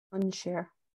Unshare.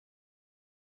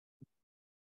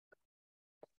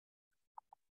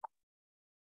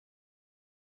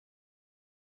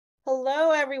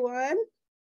 Hello, everyone.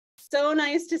 So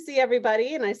nice to see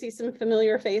everybody, and I see some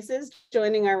familiar faces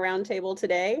joining our roundtable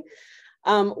today.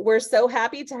 We're so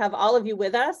happy to have all of you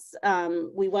with us.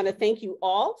 We want to thank you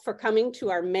all for coming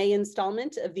to our May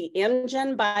installment of the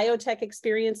Amgen Biotech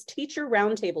Experience Teacher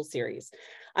Roundtable Series.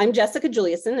 I'm Jessica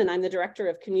Juliuson, and I'm the Director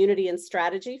of Community and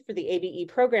Strategy for the ABE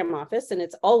Program Office, and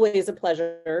it's always a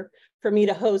pleasure for me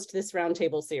to host this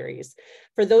roundtable series.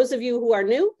 For those of you who are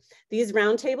new, these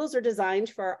roundtables are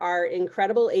designed for our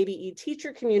incredible ABE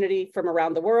teacher community from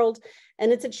around the world,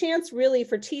 and it's a chance really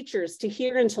for teachers to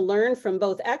hear and to learn from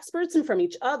both experts and from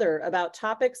each other about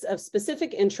topics of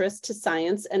specific interest to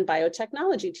science and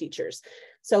biotechnology teachers.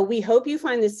 So we hope you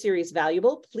find this series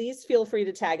valuable. Please feel free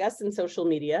to tag us in social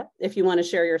media if you want to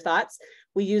share your thoughts.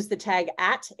 We use the tag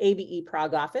 @ABE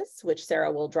Prog Office, which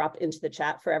Sarah will drop into the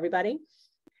chat for everybody.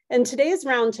 And today's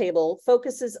roundtable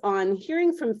focuses on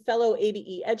hearing from fellow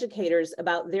ABE educators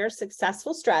about their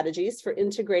successful strategies for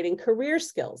integrating career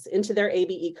skills into their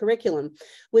ABE curriculum,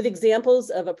 with examples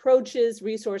of approaches,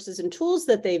 resources, and tools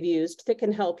that they've used that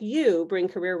can help you bring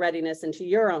career readiness into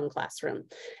your own classroom.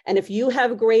 And if you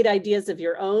have great ideas of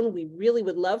your own, we really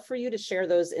would love for you to share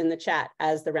those in the chat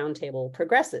as the roundtable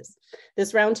progresses.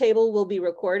 This roundtable will be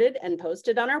recorded and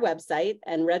posted on our website,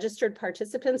 and registered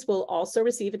participants will also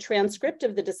receive a transcript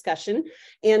of the discussion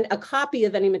and a copy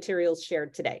of any materials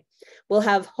shared today. We'll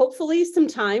have hopefully some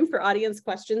time for audience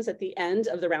questions at the end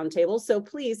of the roundtable. So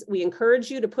please, we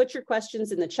encourage you to put your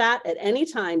questions in the chat at any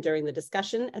time during the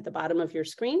discussion at the bottom of your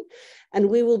screen, and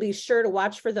we will be sure to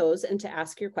watch for those and to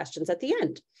ask your questions at the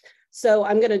end. So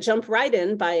I'm going to jump right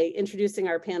in by introducing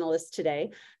our panelists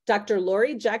today. Dr.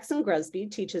 Laurie Jackson-Grusby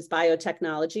teaches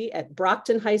biotechnology at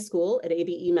Brockton High School at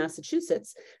ABE,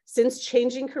 Massachusetts, since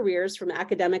changing careers from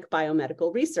academic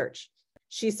biomedical research.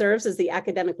 She serves as the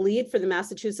academic lead for the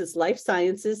Massachusetts Life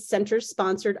Sciences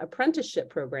Center-sponsored apprenticeship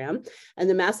program and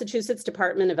the Massachusetts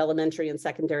Department of Elementary and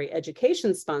Secondary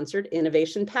Education-sponsored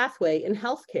Innovation Pathway in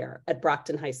Healthcare at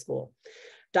Brockton High School.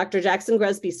 Dr.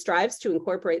 Jackson-Grusby strives to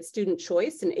incorporate student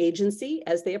choice and agency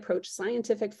as they approach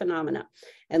scientific phenomena.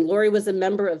 And Laurie was a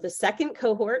member of the second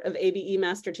cohort of ABE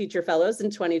Master Teacher Fellows in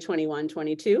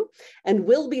 2021-22, and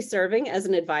will be serving as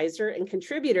an advisor and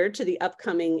contributor to the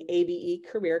upcoming ABE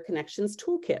Career Connections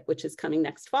Toolkit, which is coming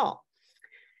next fall.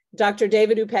 Dr.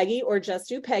 David Upegui, or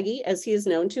just Upegui, as he is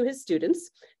known to his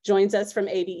students, joins us from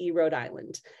ABE, Rhode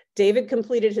Island. David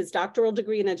completed his doctoral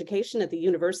degree in education at the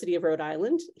University of Rhode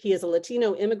Island. He is a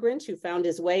Latino immigrant who found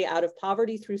his way out of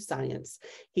poverty through science.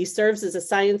 He serves as a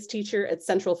science teacher at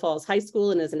Central Falls High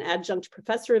School and as an adjunct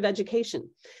professor of education.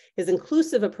 His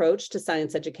inclusive approach to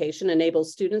science education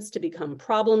enables students to become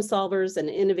problem solvers and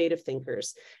innovative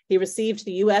thinkers. He received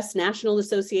the U.S. National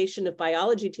Association of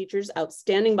Biology Teachers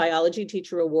Outstanding Biology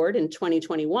Teacher Award in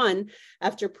 2021,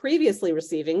 after previously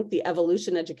receiving the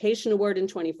Evolution Education Award in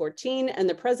 2014 and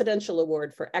the Presidential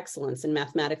Award for Excellence in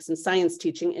Mathematics and Science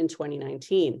Teaching in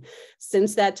 2019.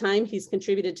 Since that time, he's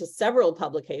contributed to several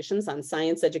publications on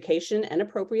science education and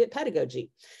appropriate pedagogy.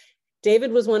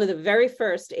 David was one of the very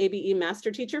first ABE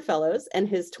Master Teacher Fellows, and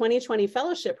his 2020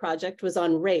 fellowship project was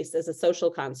on race as a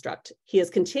social construct. He has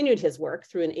continued his work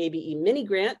through an ABE mini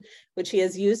grant, which he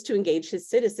has used to engage his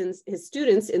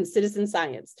students in citizen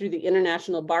science through the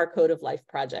International Barcode of Life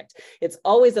project. It's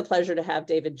always a pleasure to have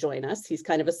David join us. He's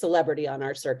kind of a celebrity on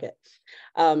our circuit.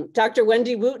 Dr.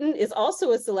 Wendy Wooten is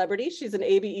also a celebrity. She's an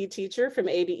ABE teacher from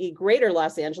ABE Greater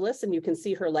Los Angeles, and you can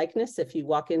see her likeness if you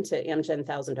walk into Amgen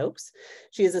Thousand Oaks.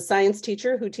 She is a science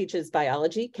teacher who teaches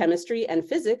biology, chemistry, and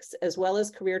physics, as well as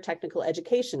career technical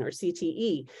education, or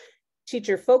CTE,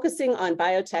 teacher focusing on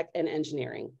biotech and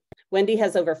engineering. Wendy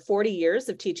has over 40 years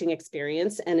of teaching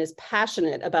experience and is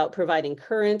passionate about providing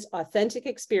current, authentic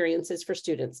experiences for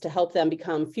students to help them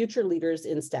become future leaders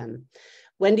in STEM.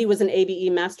 Wendy was an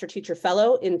ABE Master Teacher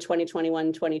Fellow in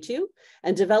 2021-22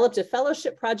 and developed a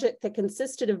fellowship project that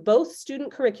consisted of both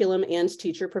student curriculum and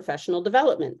teacher professional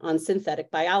development on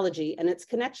synthetic biology and its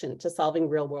connection to solving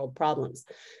real-world problems.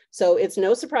 So it's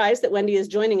no surprise that Wendy is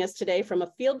joining us today from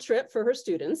a field trip for her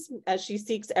students as she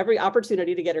seeks every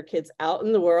opportunity to get her kids out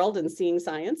in the world and seeing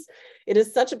science. It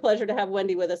is such a pleasure to have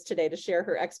Wendy with us today to share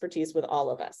her expertise with all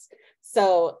of us.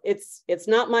 So it's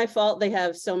not my fault they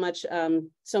have so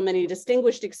many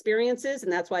distinguished experiences,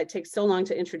 and that's why it takes so long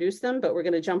to introduce them, but we're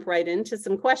going to jump right into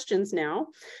some questions now.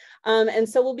 And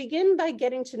so we'll begin by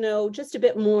getting to know just a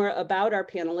bit more about our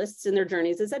panelists and their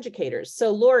journeys as educators.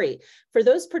 So Laurie, for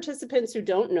those participants who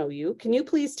don't know you, can you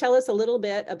please tell us a little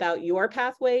bit about your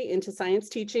pathway into science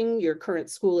teaching, your current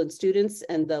school and students,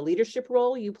 and the leadership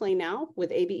role you play now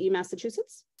with ABE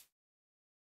Massachusetts?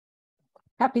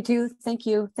 Happy to. Thank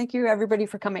you. Thank you, everybody,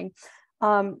 for coming.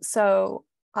 So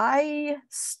I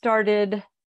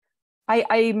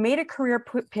made a career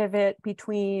pivot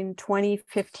between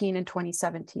 2015 and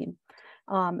 2017.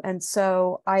 And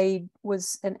so I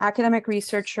was an academic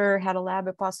researcher, had a lab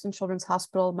at Boston Children's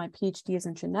Hospital. My PhD is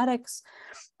in genetics,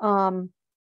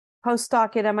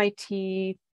 postdoc at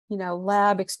MIT,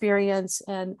 lab experience.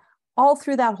 And all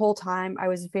through that whole time, I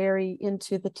was very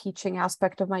into the teaching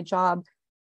aspect of my job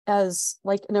as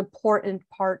like an important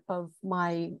part of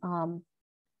my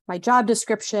my job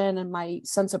description and my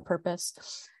sense of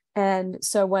purpose. And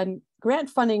so when grant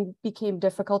funding became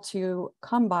difficult to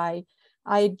come by,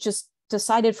 I just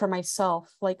decided for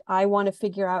myself, like, I want to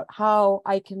figure out how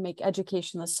I can make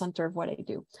education the center of what I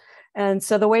do. And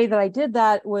so the way that I did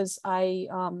that was I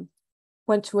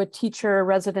went to a teacher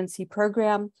residency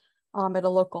program at a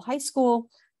local high school,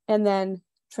 and then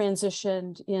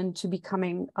transitioned into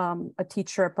becoming a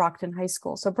teacher at Brockton High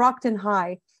School. So Brockton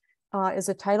High is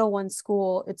a Title I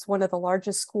school. It's one of the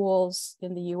largest schools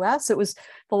in the US. It was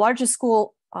the largest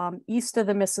school east of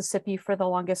the Mississippi for the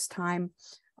longest time.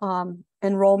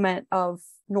 Enrollment of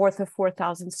north of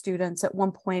 4,000 students. At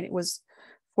one point, it was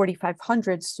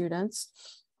 4,500 students.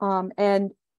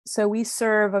 And so we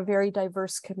serve a very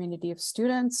diverse community of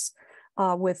students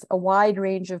with a wide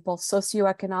range of both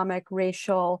socioeconomic,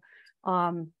 racial,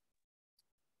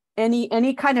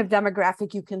 any kind of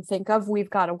demographic you can think of. We've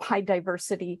got a wide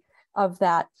diversity of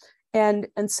that. And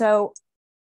so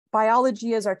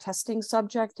biology is our testing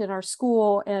subject in our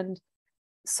school. And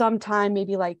sometime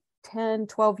maybe like 10,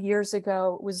 12 years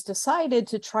ago, it was decided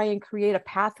to try and create a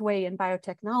pathway in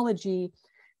biotechnology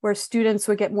where students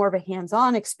would get more of a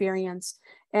hands-on experience.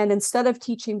 And instead of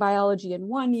teaching biology in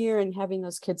 1 year and having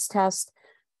those kids test,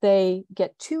 they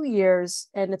get 2 years,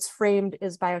 and it's framed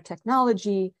as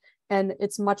biotechnology, and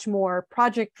it's much more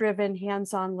project-driven,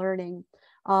 hands-on learning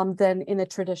than in a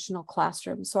traditional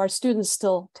classroom. So our students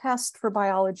still test for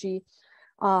biology,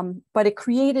 but it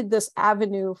created this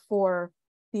avenue for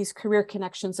these career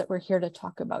connections that we're here to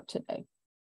talk about today.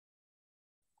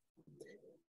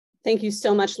 Thank you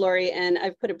so much, Laurie. And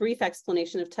I've put a brief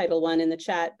explanation of Title I in the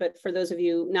chat, but for those of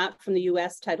you not from the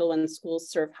US, Title I schools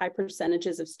serve high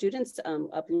percentages of students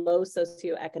of low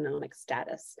socioeconomic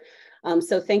status.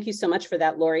 So thank you so much for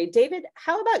that, Laurie. David,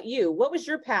 how about you? What was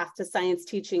your path to science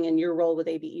teaching and your role with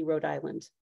ABE Rhode Island?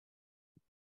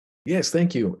 Yes,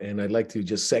 thank you. And I'd like to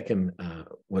just second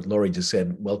what Laurie just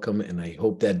said. Welcome. And I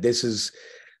hope that this is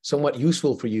somewhat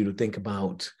useful for you to think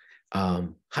about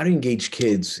how to engage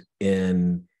kids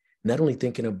in not only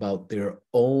thinking about their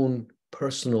own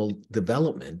personal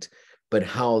development, but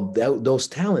how those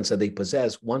talents that they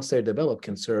possess, once they're developed,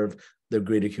 can serve their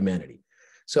greater humanity.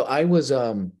 So I was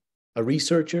a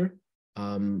researcher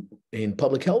in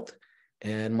public health,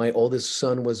 and my oldest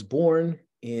son was born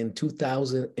in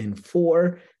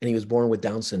 2004, and he was born with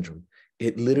Down syndrome.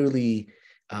 It literally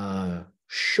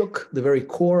shook the very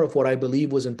core of what I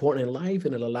believe was important in life,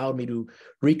 and it allowed me to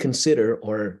reconsider,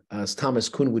 or as Thomas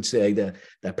Kuhn would say, the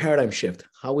paradigm shift.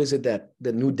 How is it that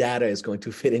the new data is going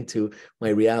to fit into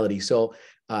my reality? So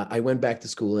I went back to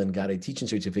school and got a teaching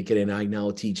certificate, and I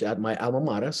now teach at my alma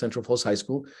mater, Central Falls High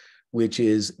School, which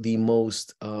is the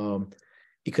most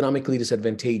economically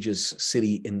disadvantageous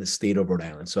city in the state of Rhode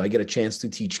Island. So I get a chance to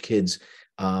teach kids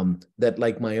that,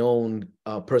 like my own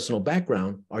personal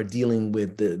background, are dealing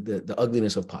with the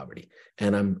ugliness of poverty.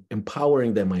 And I'm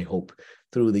empowering them, I hope,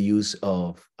 through the use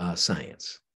of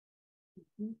science.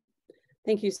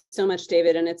 Thank you so much,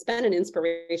 David. And it's been an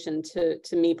inspiration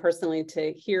to me personally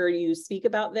to hear you speak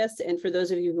about this. And for those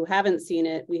of you who haven't seen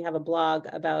it, we have a blog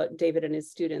about David and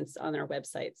his students on our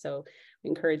website. So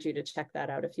we encourage you to check that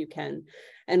out if you can.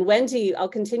 And Wendy, I'll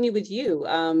continue with you.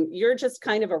 You're just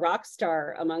kind of a rock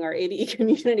star among our ABE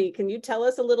community. Can you tell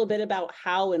us a little bit about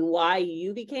how and why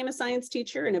you became a science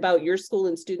teacher and about your school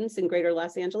and students in Greater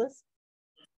Los Angeles?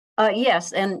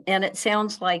 Yes, and it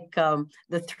sounds like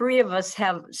the three of us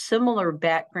have similar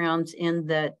backgrounds in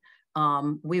that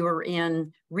we were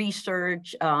in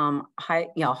research,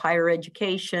 higher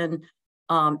education,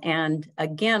 and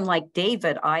again, like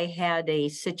David, I had a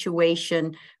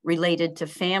situation related to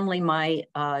family. My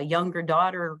younger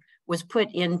daughter was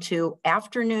put into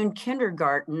afternoon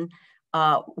kindergarten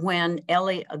when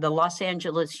the Los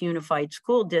Angeles Unified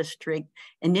School District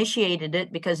initiated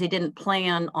it because they didn't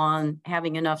plan on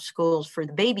having enough schools for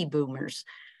the baby boomers.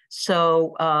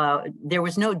 So there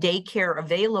was no daycare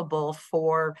available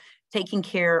for taking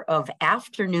care of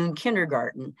afternoon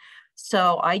kindergarten.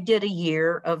 So I did a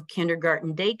year of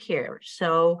kindergarten daycare.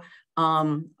 So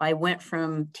I went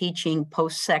from teaching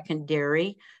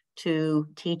post-secondary to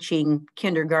teaching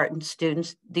kindergarten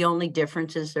students. The only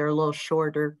difference is they're a little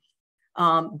shorter.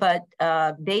 But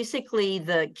basically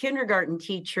the kindergarten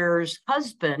teacher's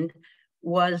husband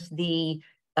was the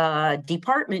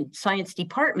science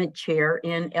department chair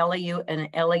in LAU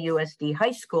and LAUSD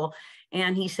high school.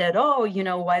 And he said, oh,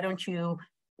 why don't you,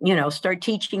 start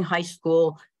teaching high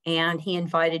school? And he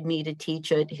invited me to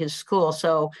teach at his school.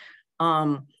 So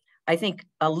I think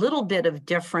a little bit of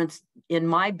difference in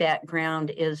my background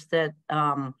is that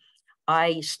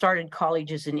I started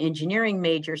college as an engineering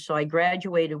major. So I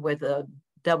graduated with a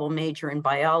double major in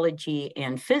biology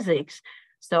and physics.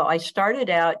 So I started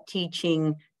out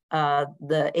teaching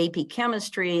the AP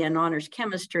chemistry and honors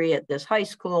chemistry at this high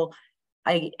school.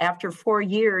 After 4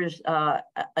 years,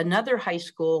 another high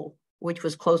school, which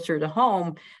was closer to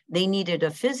home, they needed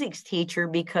a physics teacher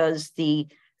because the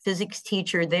physics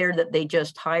teacher there that they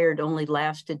just hired only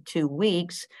lasted 2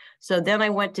 weeks. So then I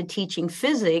went to teaching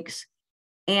physics,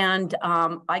 and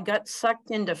I got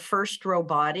sucked into FIRST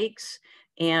robotics.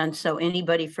 And so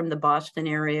anybody from the Boston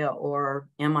area or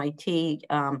MIT,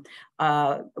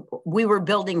 we were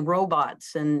building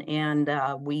robots, and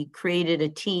we created a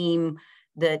team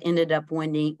that ended up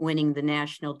winning the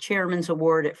National Chairman's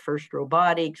Award at FIRST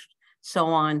Robotics, so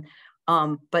on.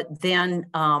 But then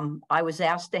I was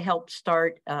asked to help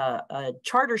start a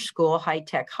charter school, High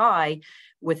Tech High,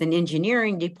 with an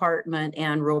engineering department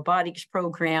and robotics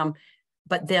program.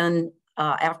 But then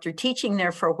after teaching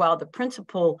there for a while, the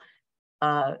principal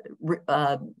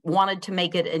wanted to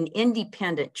make it an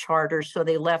independent charter, so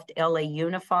they left LA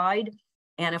Unified.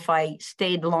 And if I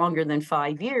stayed longer than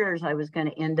 5 years, I was going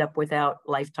to end up without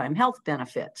lifetime health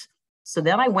benefits. So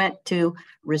then I went to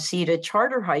Reseda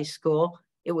Charter High School.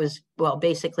 It was, well,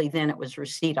 basically then it was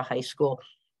Reseda High School.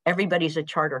 Everybody's a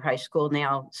charter high school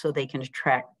now, so they can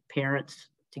attract parents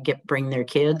to bring their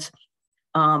kids.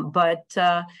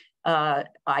 I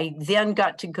then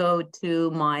got to go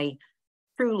to my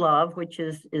true love, which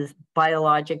is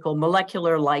biological,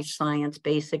 molecular life science,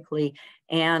 basically.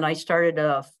 And I started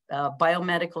a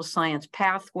biomedical science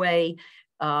pathway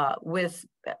with,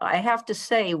 I have to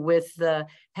say, with the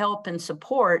help and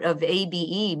support of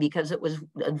ABE, because it was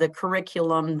the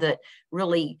curriculum that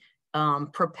really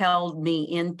propelled me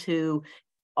into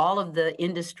all of the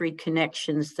industry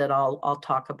connections that I'll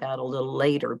talk about a little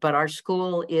later. But our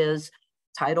school is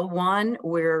Title I.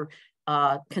 We're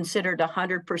considered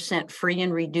 100% free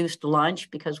and reduced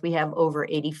lunch because we have over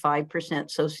 85%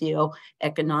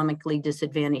 socioeconomically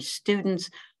disadvantaged students.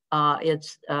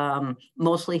 It's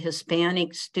mostly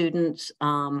Hispanic students,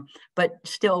 but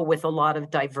still with a lot of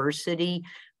diversity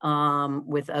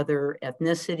with other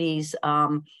ethnicities.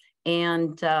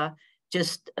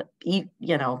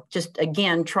 Just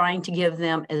again, trying to give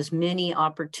them as many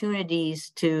opportunities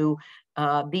to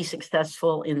be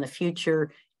successful in the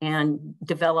future and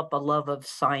develop a love of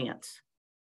science.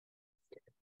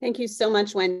 Thank you so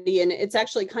much, Wendy. And it's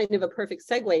actually kind of a perfect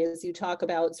segue as you talk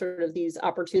about sort of these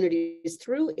opportunities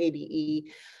through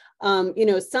ABE.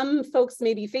 Some folks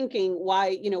may be thinking,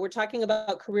 why, we're talking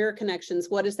about career connections.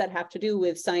 What does that have to do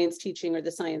with science teaching or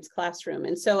the science classroom?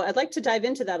 And so I'd like to dive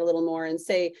into that a little more and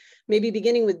say, maybe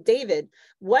beginning with David,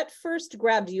 what first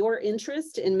grabbed your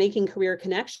interest in making career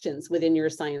connections within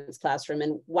your science classroom?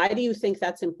 And why do you think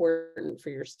that's important for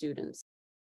your students?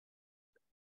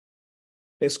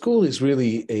 A school is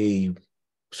really a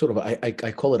sort of, I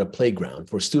call it a playground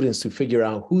for students to figure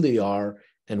out who they are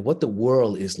and what the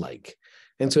world is like.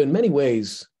 And so in many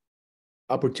ways,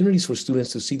 opportunities for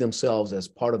students to see themselves as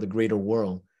part of the greater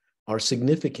world are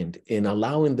significant in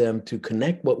allowing them to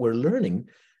connect what we're learning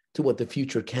to what the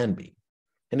future can be.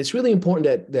 And it's really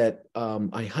important that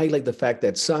I highlight the fact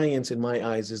that science, in my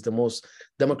eyes, is the most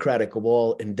democratic of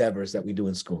all endeavors that we do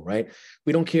in school, right?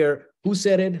 We don't care who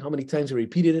said it, how many times they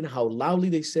repeated it, how loudly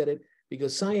they said it,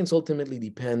 because science ultimately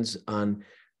depends on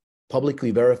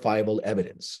publicly verifiable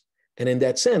evidence. And in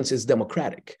that sense, it's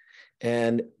democratic.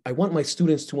 And I want my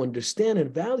students to understand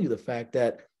and value the fact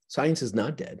that science is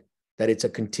not dead, that it's a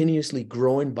continuously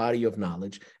growing body of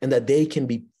knowledge, and that they can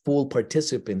be full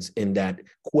participants in that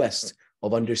quest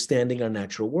of understanding our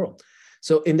natural world.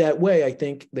 So in that way, I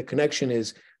think the connection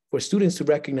is for students to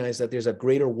recognize that there's a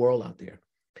greater world out there.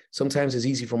 Sometimes it's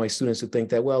easy for my students to think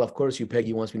that, well, of course,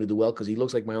 Upegui wants me to do well because he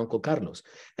looks like my Uncle Carlos.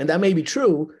 And that may be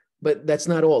true, but that's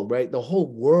not all, right? The whole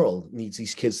world needs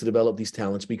these kids to develop these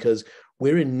talents because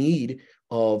we're in need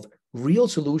of real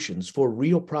solutions for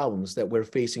real problems that we're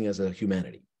facing as a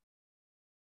humanity.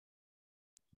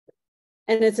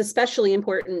 And it's especially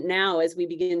important now as we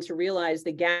begin to realize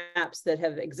the gaps that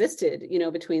have existed,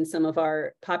 between some of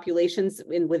our populations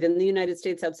within the United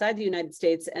States, outside the United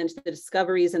States, and the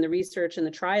discoveries and the research and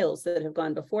the trials that have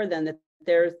gone before then, that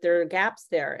there are gaps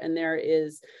there, and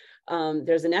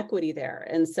there's inequity there.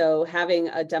 And so having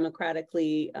a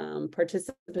democratically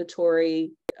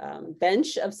participatory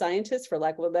bench of scientists, for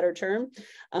lack of a better term,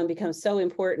 becomes so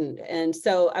important. And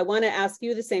so I want to ask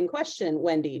you the same question,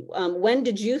 Wendy. When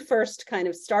did you first kind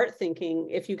of start thinking,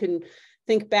 if you can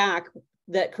think back,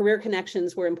 that career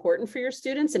connections were important for your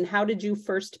students, and how did you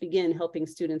first begin helping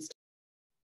students?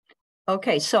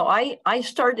 Okay, so I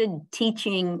started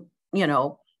teaching,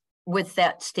 with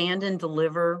that stand and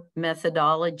deliver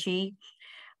methodology.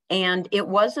 And it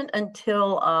wasn't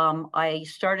until I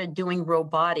started doing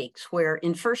robotics, where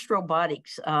in FIRST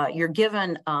Robotics, you're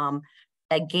given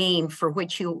a game for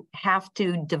which you have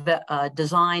to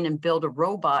design and build a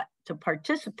robot to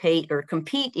participate or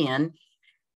compete in.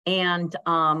 And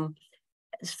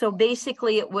so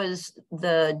basically it was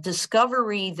the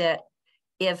discovery that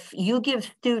if you give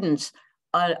students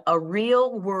a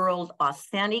real world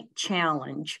authentic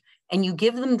challenge, and you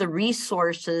give them the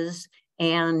resources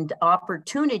and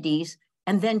opportunities,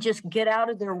 and then just get out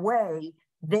of their way,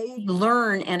 they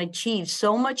learn and achieve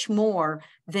so much more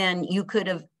than you could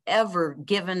have ever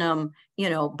given them,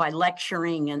 by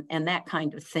lecturing and that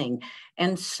kind of thing.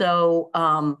 And so,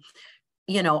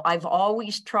 I've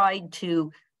always tried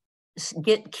to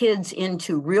get kids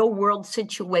into real world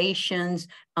situations.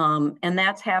 And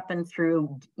that's happened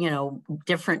through,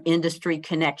 different industry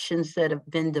connections that have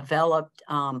been developed,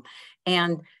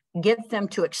 and get them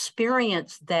to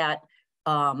experience that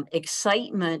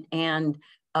excitement and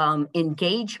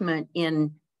engagement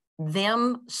in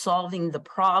them solving the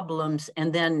problems,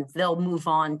 and then they'll move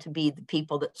on to be the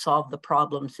people that solve the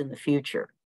problems in the future.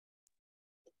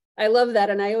 I love that.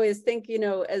 And I always think,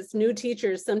 as new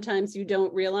teachers, sometimes you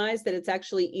don't realize that it's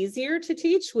actually easier to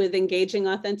teach with engaging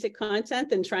authentic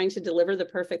content than trying to deliver the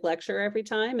perfect lecture every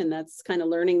time. And that's kind of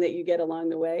learning that you get along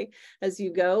the way as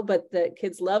you go. But the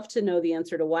kids love to know the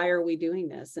answer to why are we doing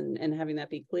this, and having that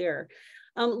be clear.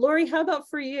 Laurie, how about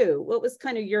for you? What was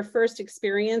kind of your first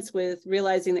experience with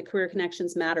realizing that career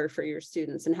connections matter for your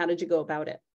students, and how did you go about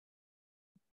it?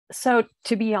 So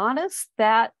to be honest,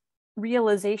 that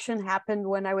realization happened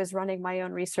when I was running my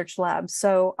own research lab.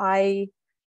 So I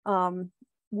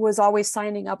was always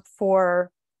signing up for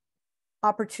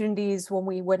opportunities when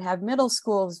we would have middle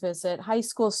schools visit, high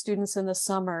school students in the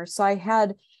summer. So I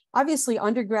had obviously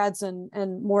undergrads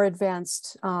and more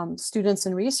advanced students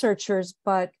and researchers,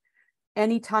 but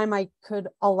anytime I could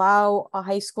allow a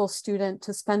high school student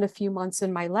to spend a few months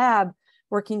in my lab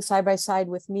working side by side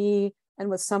with me and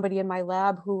with somebody in my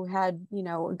lab who had,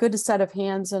 a good set of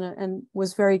hands and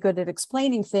was very good at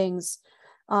explaining things,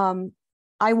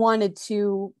 I wanted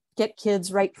to get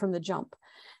kids right from the jump.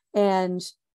 And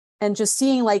just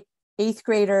seeing like 8th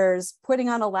graders putting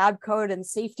on a lab coat and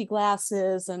safety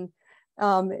glasses, and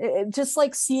just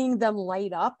like seeing them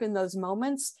light up in those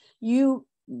moments,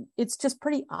 it's just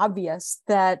pretty obvious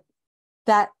that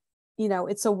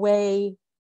it's a way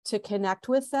to connect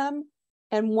with them.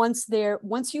 And once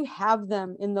you have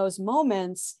them in those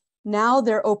moments, now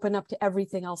they're open up to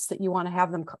everything else that you want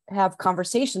to have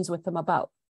conversations with them about.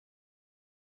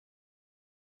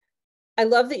 I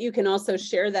love that you can also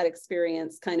share that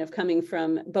experience, kind of coming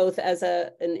from both as an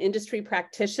industry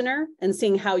practitioner and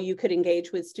seeing how you could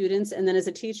engage with students, and then as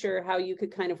a teacher, how you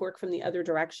could kind of work from the other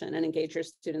direction and engage your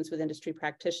students with industry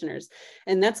practitioners.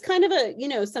 And that's kind of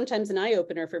a, sometimes an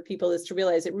eye-opener for people, is to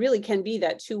realize it really can be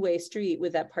that two-way street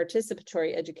with that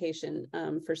participatory education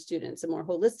for students, a more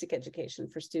holistic education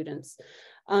for students.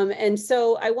 And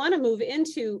so I want to move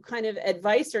into kind of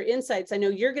advice or insights. I know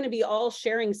you're going to be all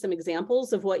sharing some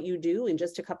examples of what you do in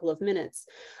just a couple of minutes.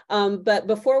 But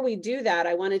before we do that,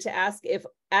 I wanted to ask if,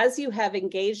 as you have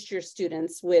engaged your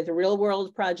students with real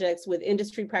world projects, with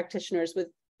industry practitioners, with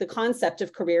the concept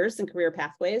of careers and career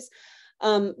pathways,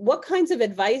 what kinds of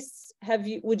advice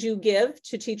would you give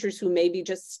to teachers who may be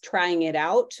just trying it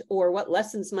out, or what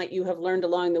lessons might you have learned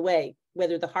along the way,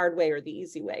 whether the hard way or the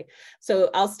easy way? So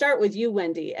I'll start with you,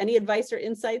 Wendy. Any advice or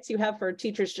insights you have for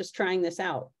teachers just trying this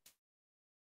out?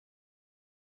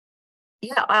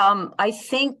 Yeah, I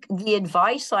think the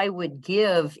advice I would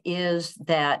give is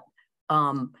that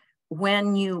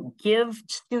when you give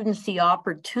students the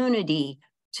opportunity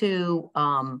to,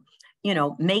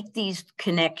 make these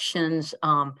connections,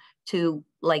 to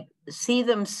like see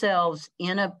themselves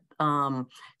in a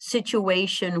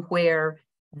situation where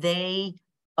they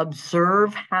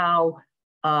observe how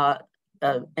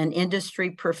an industry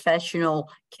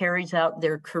professional carries out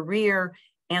their career,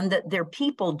 and that their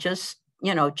people just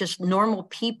you know, just normal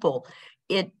people,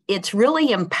 it's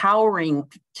really empowering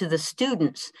to the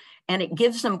students, and it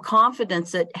gives them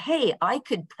confidence that, hey, I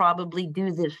could probably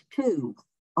do this too,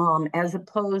 as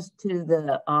opposed to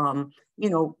the, you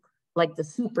know, like the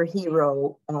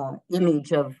superhero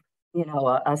image of, you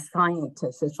know, a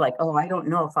scientist. It's like, oh, I don't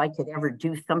know if I could ever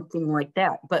do something like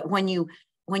that. But when you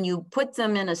put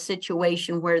them in a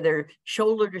situation where they're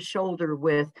shoulder to shoulder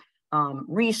with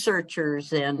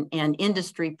researchers and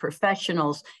industry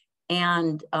professionals,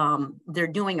 and they're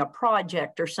doing a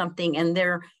project or something, and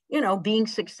they're, you know, being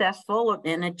successful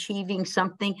and achieving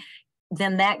something,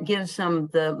 then that gives them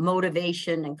the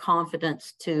motivation and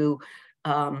confidence to,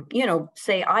 you know,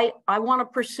 say, I want to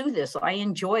pursue this. I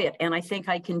enjoy it, and I think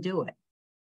I can do it.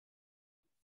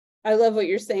 I love what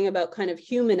you're saying about kind of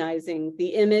humanizing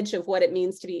the image of what it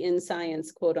means to be in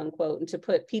science, quote unquote, and to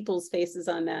put people's faces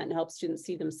on that and help students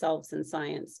see themselves in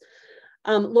science.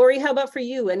 Laurie, how about for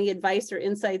you? Any advice or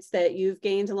insights that you've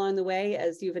gained along the way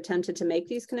as you've attempted to make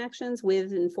these connections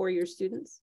with and for your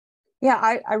students?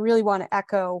 Yeah, I really want to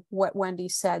echo what Wendy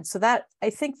said. So that,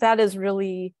 I think that is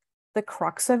really the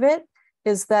crux of it,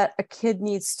 is that a kid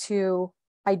needs to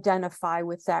identify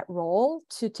with that role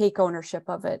to take ownership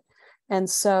of it. And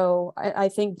so I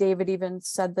think David even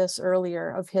said this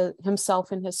earlier of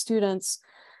himself and his students.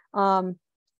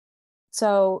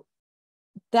 So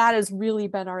that has really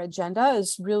been our agenda,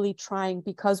 is really trying,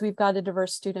 because we've got a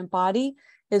diverse student body,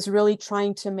 is really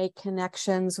trying to make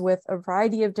connections with a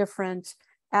variety of different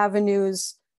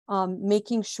avenues,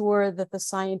 making sure that the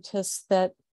scientists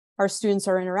that our students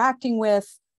are interacting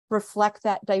with reflect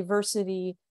that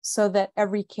diversity, so that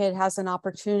every kid has an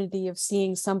opportunity of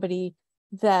seeing somebody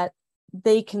that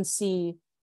they can see,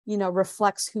 you know,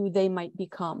 reflects who they might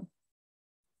become.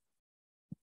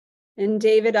 And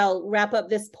David, I'll wrap up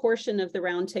this portion of the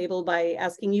roundtable by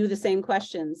asking you the same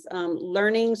questions.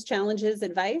 Learnings, challenges,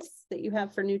 advice that you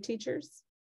have for new teachers?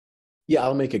 Yeah,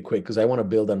 I'll make it quick because I want to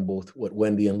build on both what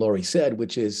Wendy and Laurie said,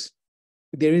 which is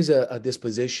there is a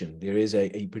disposition, there is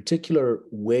a particular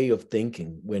way of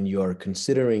thinking when you're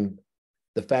considering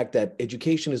the fact that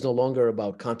education is no longer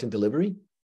about content delivery,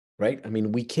 right? I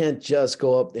mean, we can't just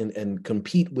go up and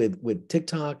compete with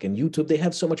TikTok and YouTube. They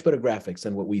have so much better graphics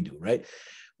than what we do, right?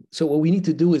 So what we need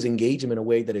to do is engage them in a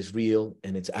way that is real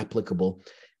and it's applicable.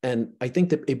 And I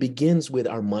think that it begins with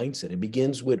our mindset. It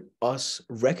begins with us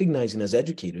recognizing as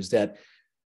educators that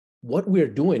what we're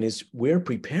doing is we're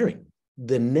preparing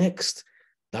the next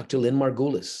Dr. Lynn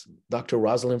Margulis, Dr.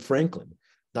 Rosalind Franklin,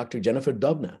 Dr. Jennifer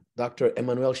Doudna, Dr.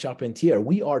 Emmanuel Charpentier.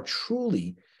 We are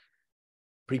truly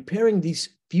preparing these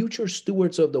future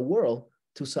stewards of the world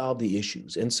to solve the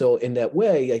issues. And so in that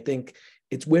way, I think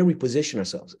it's where we position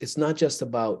ourselves. It's not just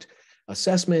about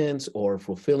assessments or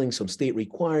fulfilling some state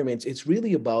requirements. It's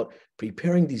really about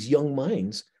preparing these young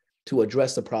minds to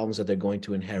address the problems that they're going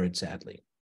to inherit, sadly.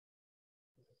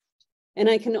 And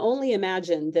I can only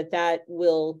imagine that that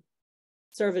will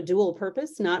serve a dual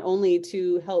purpose, not only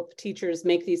to help teachers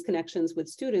make these connections with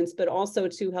students, but also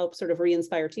to help sort of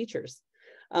re-inspire teachers.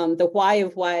 The why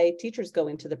of why teachers go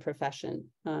into the profession,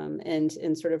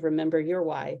 and sort of remember your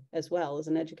why as well as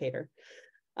an educator.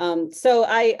 So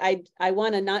I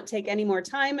want to not take any more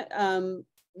time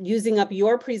using up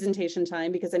your presentation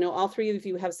time, because I know all three of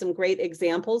you have some great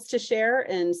examples to share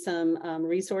and some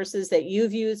resources that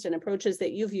you've used and approaches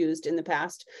that you've used in the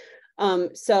past.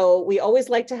 So we always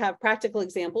like to have practical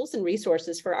examples and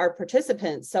resources for our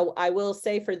participants. So I will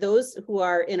say, for those who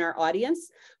are in our audience,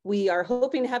 we are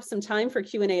hoping to have some time for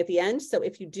Q&A at the end. So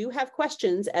if you do have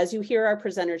questions as you hear our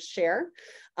presenters share,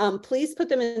 please put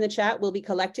them in the chat. We'll be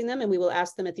collecting them and we will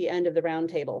ask them at the end of the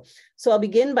roundtable. So I'll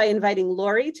begin by inviting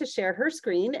Laurie to share her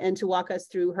screen and to walk us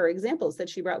through her examples that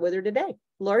she brought with her today.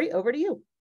 Laurie, over to you.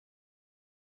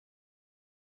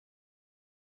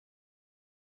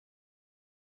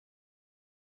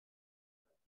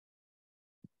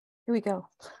 Here we go.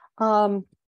 Can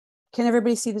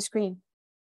everybody see the screen?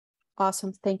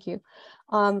 Awesome, thank you.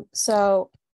 So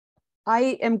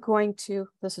I am going to,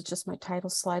 this is just my title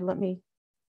slide. Let me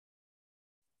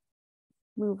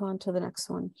move on to the next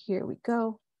one. Here we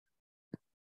go.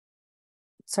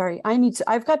 Sorry,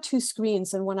 I've got two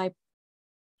screens, and when I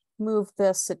moved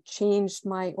this, it changed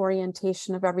my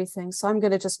orientation of everything. So I'm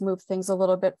going to just move things a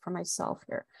little bit for myself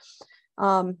here.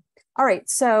 All right,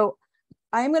 so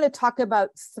I'm going to talk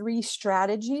about 3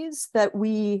 strategies that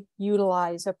we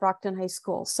utilize at Brockton High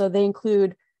School. So they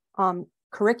include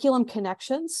curriculum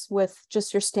connections with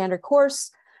just your standard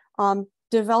course,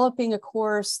 developing a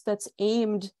course that's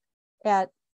aimed at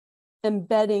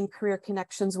embedding career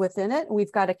connections within it.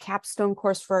 We've got a capstone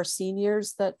course for our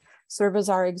seniors that serve as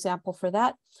our example for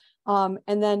that.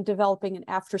 and then developing an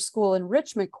after-school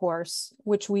enrichment course,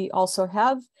 which we also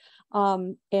have.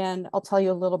 And I'll tell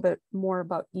you a little bit more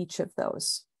about each of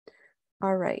those.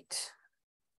 All right.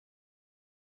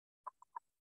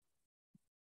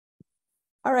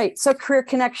 All right, so career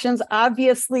connections.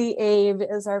 Obviously, ABE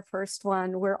is our first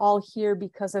one. We're all here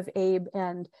because of ABE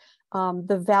and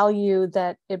the value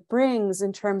that it brings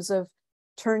in terms of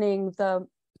turning the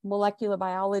molecular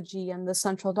biology and the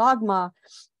central dogma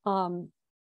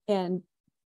and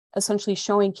essentially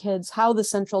showing kids how the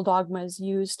central dogma is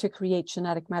used to create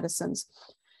genetic medicines.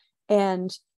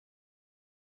 And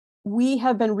we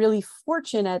have been really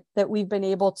fortunate that we've been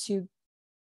able to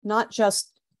not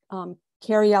just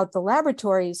carry out the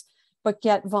laboratories, but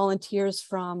get volunteers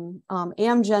from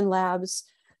Amgen labs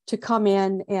to come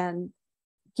in and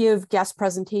give guest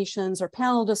presentations or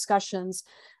panel discussions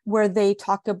where they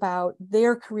talk about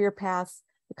their career path,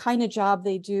 the kind of job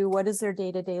they do, what does their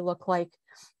day-to-day look like.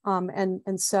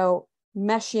 And so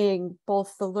meshing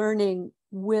both the learning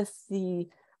with the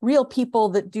real people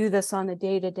that do this on a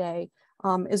day-to-day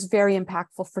is very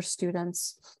impactful for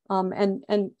students.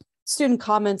 And student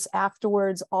comments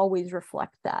afterwards always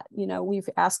reflect that. You know, we've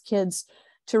asked kids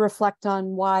to reflect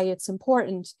on why it's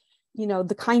important. You know,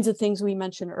 the kinds of things we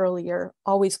mentioned earlier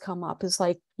always come up. Is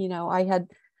like, you know,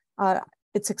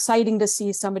 it's exciting to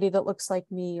see somebody that looks like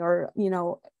me, or, you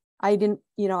know, I didn't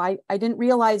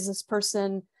realize this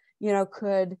person, you know,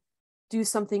 could do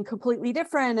something completely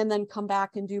different and then come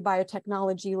back and do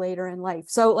biotechnology later in life.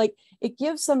 So like, it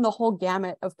gives them the whole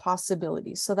gamut of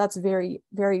possibilities. So that's very,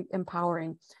 very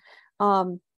empowering.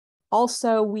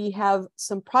 Also, we have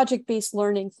some project-based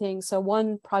learning things. So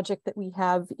one project that we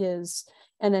have is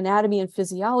an anatomy and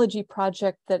physiology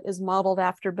project that is modeled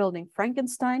after building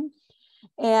Frankenstein.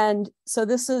 And so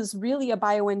this is really a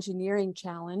bioengineering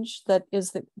challenge that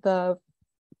is the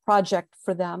project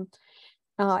for them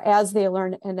as they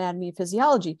learn anatomy and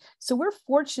physiology. So we're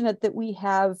fortunate that we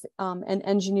have an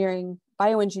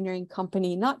bioengineering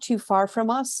company not too far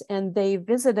from us, and they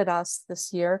visited us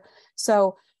this year.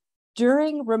 So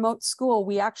during remote school,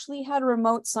 we actually had a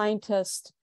remote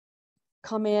scientist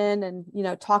come in and, you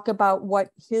know, talk about what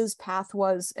his path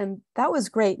was. And that was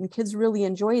great. And kids really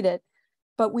enjoyed it.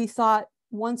 But we thought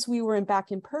once we were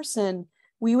back in person,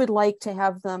 we would like to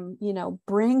have them, you know,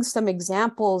 bring some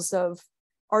examples of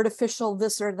artificial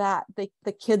this or that.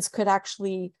 The kids could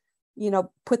actually, you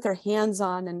know, put their hands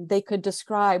on, and they could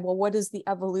describe, well, what is the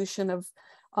evolution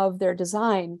of their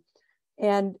design?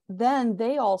 And then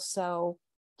they also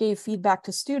gave feedback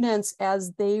to students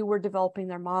as they were developing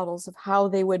their models of how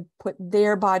they would put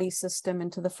their body system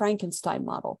into the Frankenstein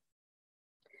model.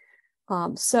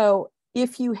 So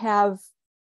if you have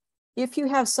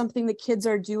something that kids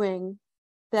are doing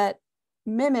that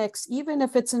mimics, even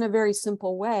if it's in a very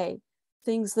simple way,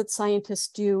 things that scientists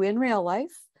do in real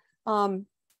life,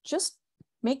 just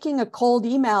making a cold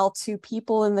email to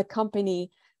people in the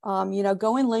company, you know,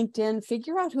 go in LinkedIn,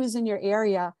 figure out who's in your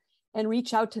area and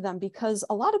reach out to them, because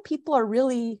a lot of people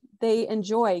they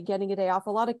enjoy getting a day off.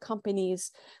 A lot of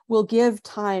companies will give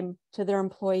time to their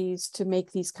employees to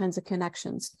make these kinds of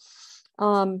connections.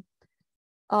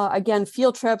 Again,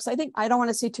 field trips. I think I don't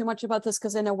want to say too much about this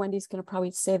because I know Wendy's going to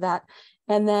probably say that.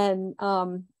 And then,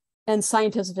 and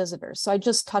scientist visitors. So I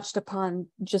just touched upon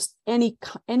just any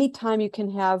time you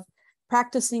can have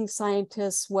practicing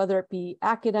scientists, whether it be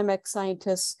academic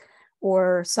scientists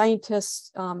or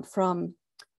scientists from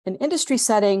an industry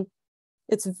setting,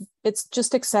 it's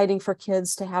just exciting for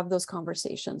kids to have those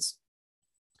conversations.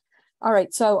 All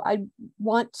right, so I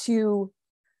want to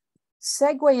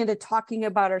segue into talking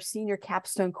about our senior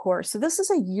capstone course. So this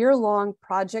is a year-long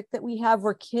project that we have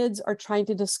where kids are trying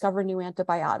to discover new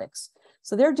antibiotics.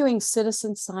 So they're doing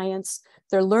citizen science.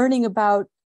 They're learning about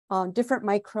different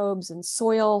microbes in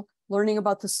soil, learning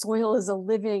about the soil as a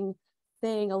living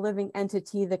thing, a living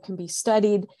entity that can be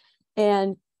studied,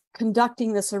 and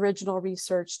conducting this original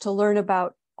research to learn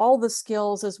about all the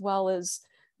skills as well as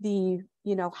the,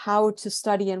 you know, how to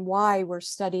study and why we're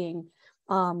studying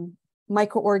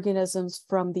microorganisms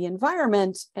from the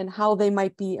environment and how they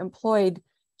might be employed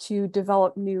to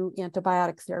develop new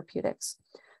antibiotic therapeutics.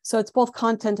 So it's both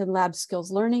content and lab skills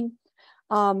learning.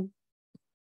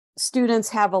 Students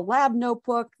have a lab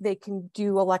notebook. They can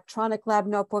do electronic lab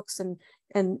notebooks,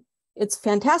 and it's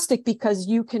fantastic because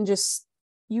you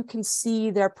can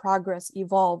see their progress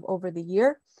evolve over the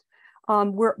year.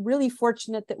 We're really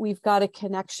fortunate that we've got a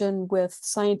connection with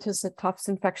scientists at Tufts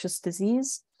Infectious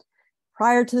Disease.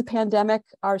 Prior to the pandemic,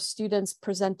 our students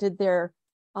presented their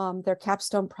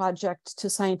capstone project to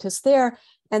scientists there.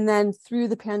 And then through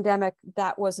the pandemic,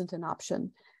 that wasn't an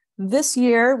option. This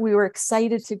year, we were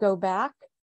excited to go back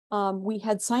We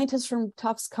had scientists from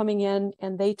Tufts coming in,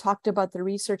 and they talked about the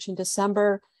research in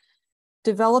December,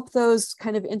 developed those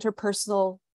kind of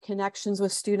interpersonal connections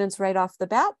with students right off the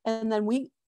bat. And then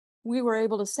we were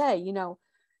able to say, you know,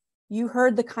 you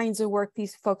heard the kinds of work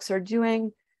these folks are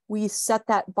doing. We set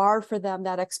that bar for them,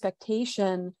 that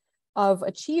expectation of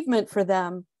achievement for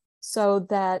them, so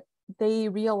that they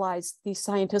realized these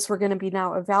scientists were going to be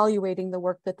now evaluating the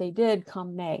work that they did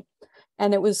come May.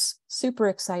 And it was super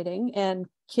exciting. And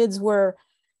kids were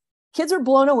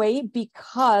blown away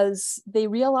because they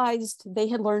realized they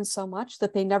had learned so much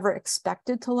that they never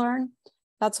expected to learn.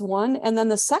 That's one. And then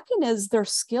the second is their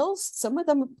skills. Some of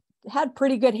them had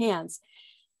pretty good hands.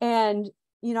 And,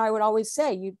 you know, I would always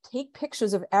say, you take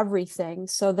pictures of everything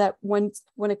so that when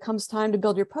it comes time to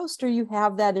build your poster, you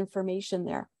have that information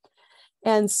there.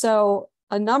 And so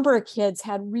a number of kids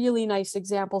had really nice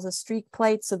examples of streak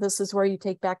plates. So this is where you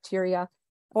take bacteria.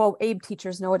 Well, ABE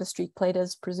teachers know what a streak plate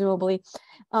is, presumably,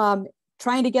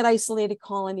 trying to get isolated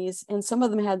colonies. And some of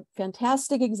them had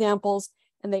fantastic examples,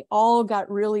 and they all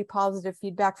got really positive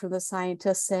feedback from the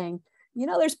scientists saying, you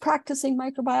know, there's practicing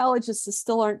microbiologists that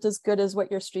still aren't as good as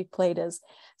what your streak plate is.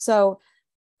 So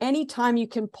anytime you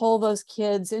can pull those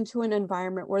kids into an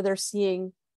environment where they're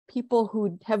seeing people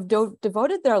who have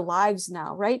devoted their lives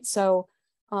now, right? So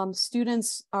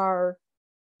students are,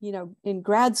 you know, in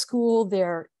grad school,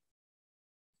 they're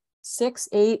 6,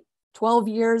 8, 12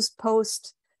 years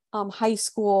post high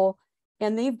school,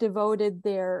 and they've devoted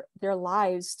their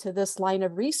lives to this line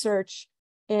of research,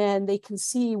 and they can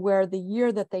see where the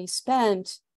year that they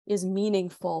spent is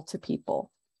meaningful to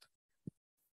people.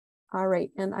 All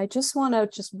right, and I just want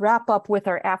to wrap up with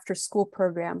our after school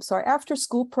program. So our after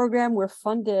school program, we're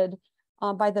funded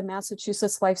by the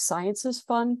Massachusetts Life Sciences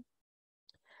Fund.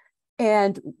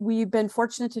 And we've been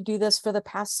fortunate to do this for the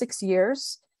past 6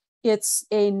 years. It's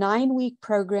a 9-week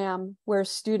program where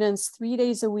students 3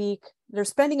 days a week, they're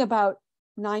spending about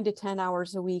 9 to 10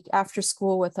 hours a week after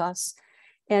school with us.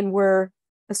 And we're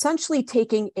essentially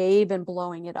taking ABE and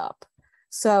blowing it up.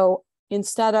 So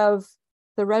instead of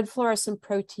the red fluorescent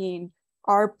protein,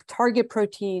 our target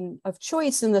protein of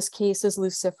choice in this case is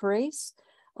luciferase.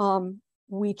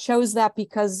 We chose that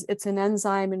because it's an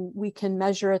enzyme and we can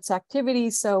measure its activity.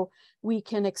 So we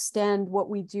can extend what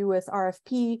we do with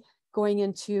RFP going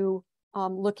into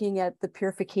looking at the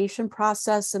purification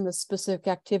process and the specific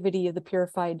activity of the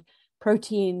purified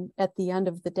protein at the end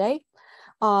of the day.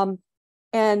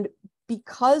 And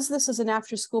because this is an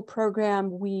after-school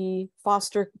program, we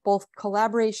foster both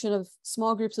collaboration of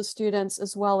small groups of students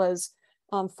as well as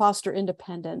foster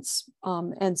independence.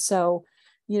 And so,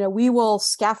 you know, we will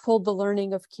scaffold the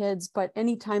learning of kids, but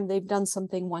anytime they've done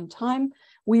something one time,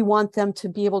 we want them to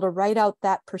be able to write out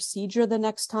that procedure the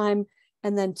next time.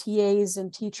 And then TAs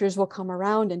and teachers will come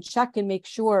around and check and make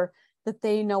sure that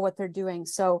they know what they're doing.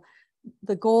 So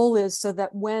the goal is so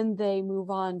that when they move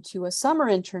on to a summer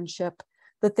internship,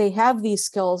 that they have these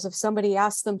skills. If somebody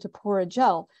asks them to pour a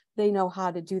gel, they know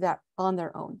how to do that on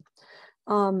their own.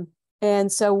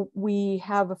 And so we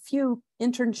have a few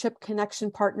internship connection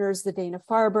partners, the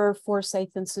Dana-Farber,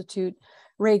 Forsyth Institute,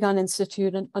 Raygun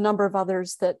Institute, and a number of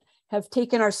others that have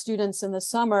taken our students in the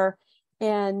summer.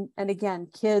 And again,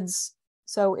 kids,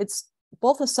 so it's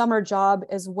both a summer job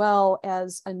as well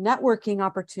as a networking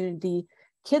opportunity.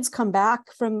 Kids come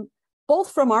back from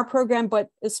both from our program, but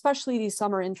especially these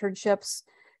summer internships,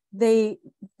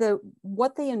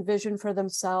 what they envision for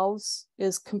themselves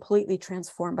is completely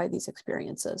transformed by these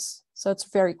experiences. So it's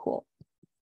very cool.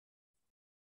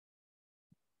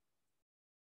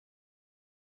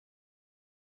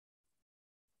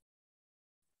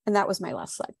 And that was my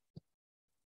last slide.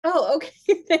 Oh,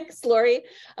 okay. Thanks, Laurie.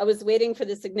 I was waiting for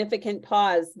the significant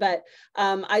pause, but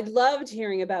I loved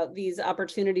hearing about these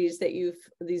opportunities that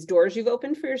these doors you've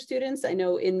opened for your students. I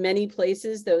know in many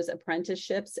places, those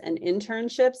apprenticeships and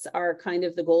internships are kind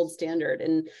of the gold standard,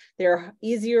 and they're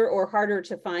easier or harder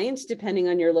to find depending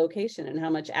on your location and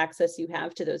how much access you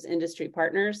have to those industry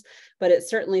partners. But it's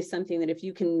certainly something that if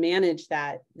you can manage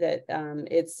that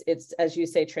it's, as you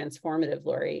say, transformative,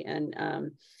 Laurie. And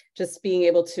just being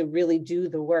able to really do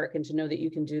the work and to know that you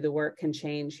can do the work can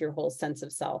change your whole sense of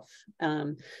self.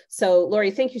 So Laurie,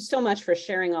 thank you so much for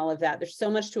sharing all of that. There's so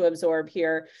much to absorb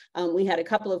here. We had a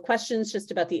couple of questions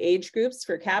just about the age groups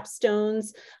for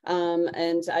capstones.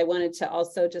 And I wanted to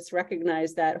also just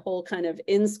recognize that whole kind of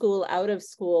in-school,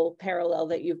 out-of-school parallel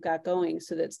that you've got going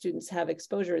so that students have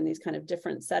exposure in these kind of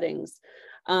different settings.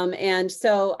 And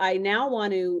so I now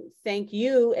want to thank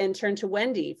you and turn to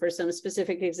Wendy for some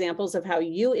specific examples of how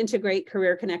you integrate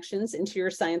career connections into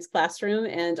your science classroom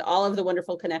and all of the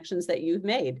wonderful connections that you've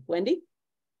made. Wendy?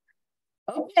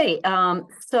 Okay,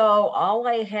 so all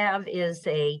I have is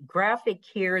a graphic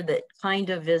here that kind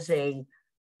of is a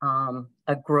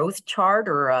growth chart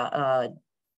or a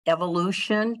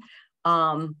evolution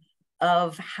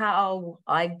of how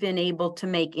I've been able to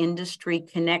make industry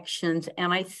connections.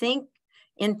 And I think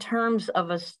in terms of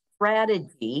a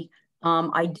strategy,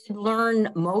 I did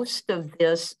learn most of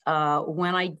this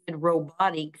when I did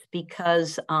robotics,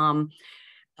 because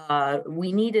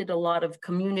we needed a lot of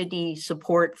community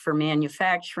support for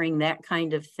manufacturing, that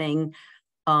kind of thing.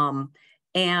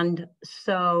 And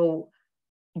so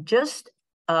just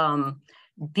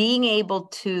being able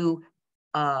to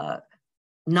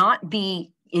not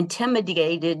be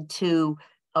intimidated to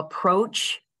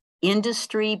approach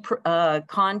industry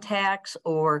contacts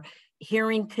or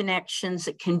hearing connections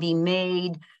that can be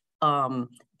made,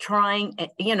 trying,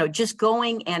 just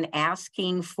going and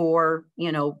asking for,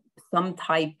 some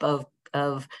type of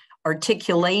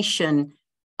articulation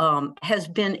has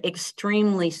been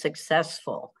extremely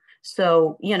successful.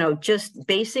 So, just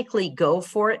basically go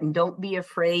for it and don't be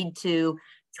afraid to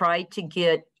try to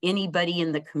get anybody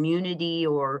in the community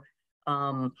or,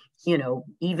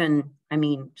 even,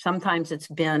 sometimes it's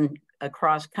been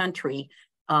across country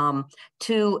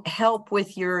to help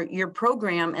with your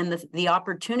program and the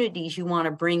opportunities you want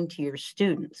to bring to your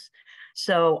students.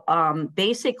 So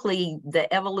basically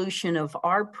the evolution of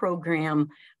our program,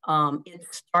 it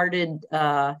started,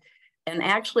 and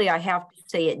actually I have to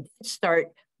say it did start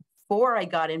before I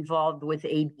got involved with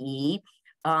ABE,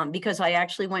 because I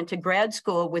actually went to grad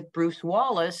school with Bruce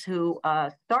Wallace, who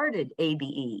started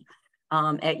ABE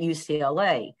at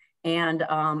UCLA. And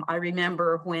I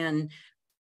remember when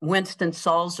Winston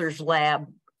Salzer's lab,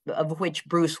 of which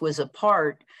Bruce was a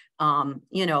part,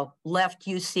 left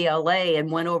UCLA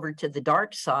and went over to the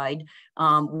dark side.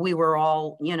 We were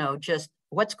all, just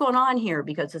what's going on here?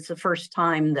 Because it's the first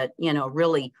time that,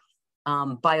 really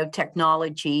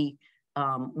biotechnology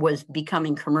was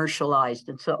becoming commercialized.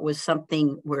 And so it was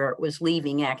something where it was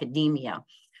leaving academia.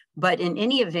 But in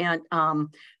any event,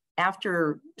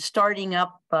 after starting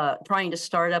up, trying to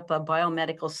start up a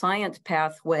biomedical science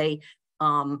pathway,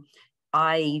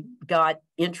 I got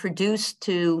introduced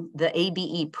to the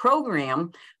ABE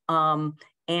program,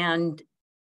 and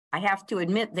I have to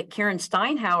admit that Karen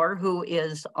Steinhauer, who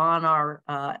is on our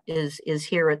is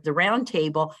here at the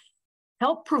roundtable,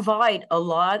 helped provide a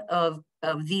lot of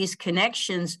these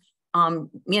connections.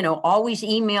 Always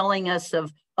emailing us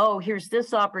of, oh, here's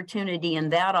this opportunity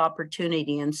and that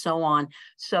opportunity and so on.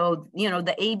 So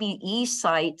the ABE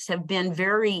sites have been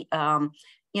very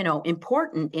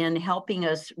important in helping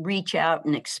us reach out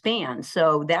and expand.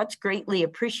 So that's greatly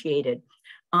appreciated.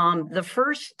 The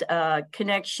first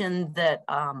connection that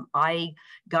I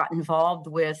got involved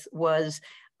with was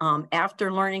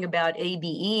after learning about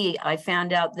ABE, I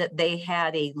found out that they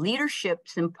had a leadership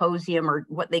symposium, or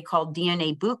what they call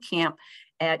DNA boot camp,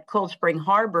 at Cold Spring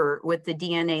Harbor with the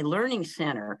DNA Learning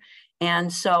Center.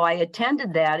 And so I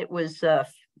attended that. It was 2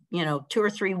 or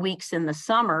 3 weeks in the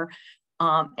summer.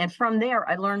 And from there,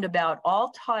 I learned about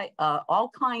all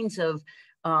kinds of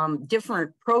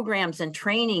different programs and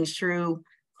trainings through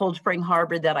Cold Spring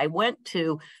Harbor that I went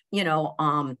to,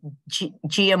 GMO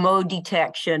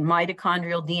detection,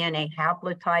 mitochondrial DNA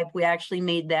haplotype. We actually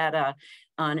made that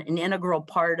an integral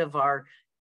part of our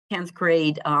 10th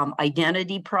grade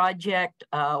identity project,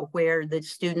 where the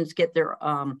students get their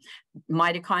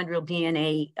mitochondrial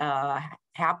DNA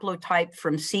haplotype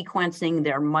from sequencing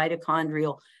their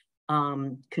mitochondrial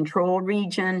control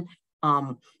region,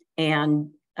 and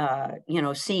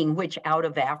seeing which out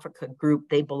of Africa group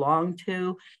they belong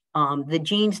to. The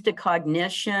genes to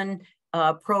cognition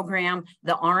program,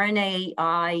 the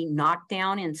RNAi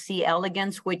knockdown in C.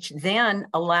 elegans, which then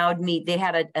allowed me, they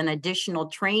had an additional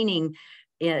training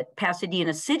at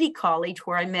Pasadena City College,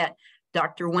 where I met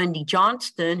Dr. Wendy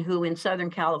Johnston, who in Southern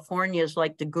California is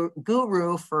like the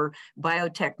guru for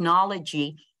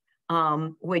biotechnology,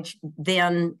 which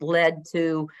then led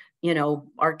to,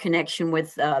 our connection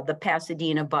with the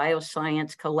Pasadena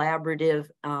Bioscience Collaborative,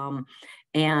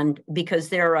 and because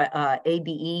they're a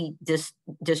ABE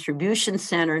distribution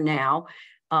center now.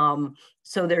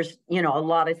 So there's, a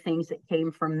lot of things that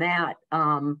came from that.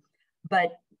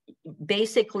 But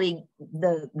basically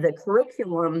the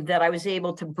curriculum that I was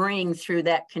able to bring through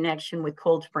that connection with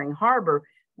Cold Spring Harbor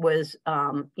was,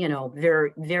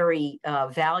 very, very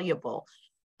valuable.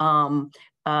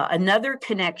 Another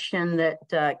connection that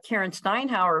Karen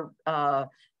Steinhauer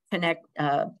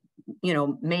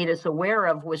made us aware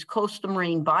of was Coastal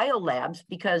Marine Biolabs,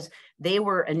 because they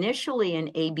were initially an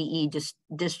ABE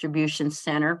distribution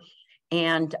center.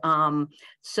 And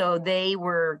so they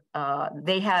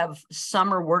have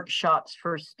summer workshops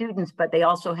for students, but they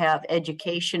also have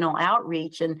educational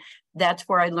outreach. And that's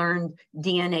where I learned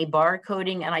DNA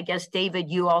barcoding. And I guess, David,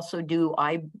 you also do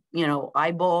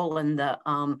IBOL and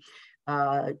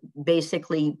the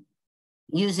basically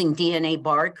using DNA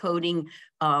barcoding,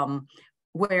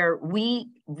 where we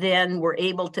then were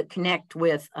able to connect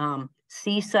with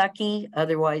CSUCY,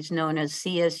 otherwise known as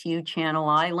CSU Channel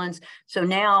Islands. So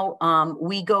now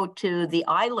we go to the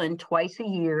island twice a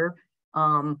year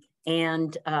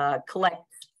and collect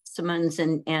specimens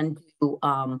and do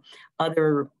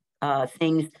other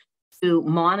things to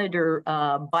monitor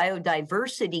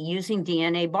biodiversity using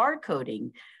DNA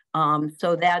barcoding.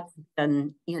 So that's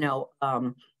been,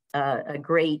 a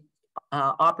great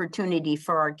opportunity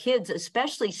for our kids,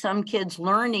 especially some kids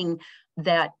learning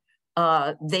that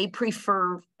they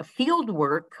prefer field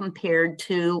work compared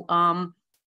to,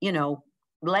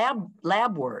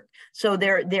 lab work. So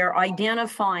they're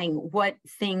identifying what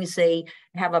things they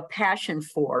have a passion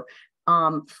for.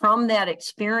 From that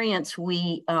experience,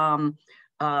 we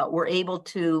were able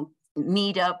to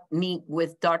meet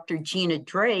with Dr. Gina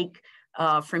Drake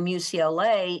from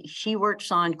UCLA. She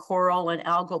works on coral and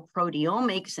algal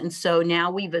proteomics. And so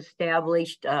now we've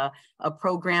established a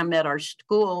program at our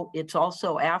school. It's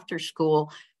also after school.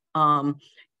 And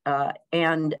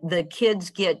the kids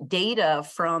get data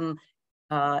from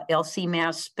LC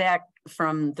mass spec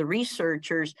from the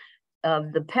researchers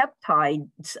of the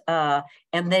peptides,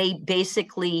 and they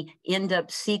basically end up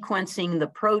sequencing the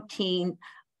protein,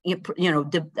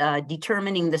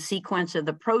 determining the sequence of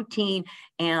the protein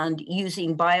and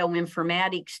using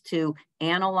bioinformatics to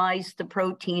analyze the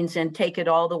proteins and take it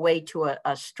all the way to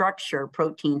a structure,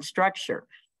 protein structure.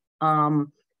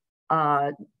 Then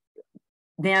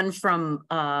from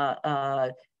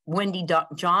Wendy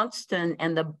Johnston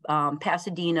and the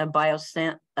Pasadena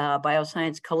Bioscience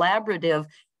Collaborative,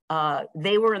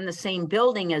 they were in the same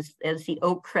building as the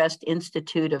Oakcrest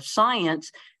Institute of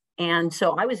Science. And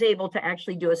so I was able to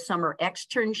actually do a summer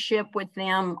externship with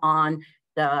them on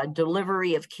the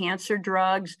delivery of cancer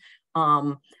drugs.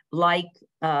 Like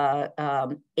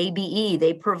ABE,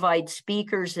 they provide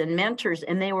speakers and mentors,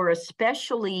 and they were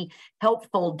especially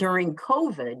helpful during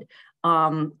COVID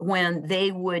when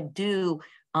they would do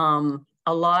a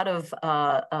lot of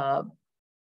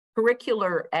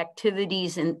curricular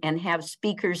activities and have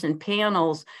speakers and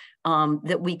panels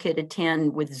that we could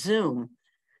attend with Zoom.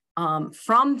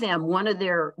 From them, one of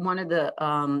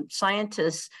the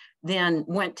scientists then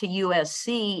went to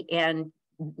USC, and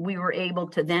we were able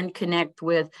to then connect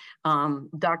with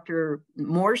Dr.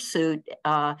 Morsut,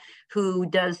 who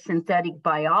does synthetic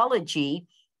biology,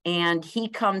 and he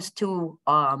comes to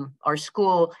our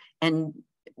school and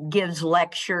gives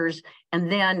lectures,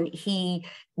 and then he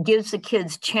gives the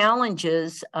kids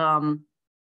challenges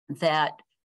that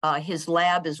his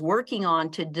lab is working on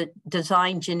to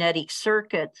design genetic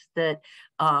circuits that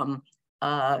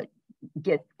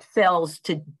get cells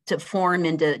to form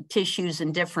into tissues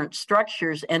and different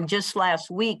structures. And just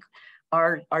last week,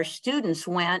 our students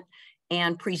went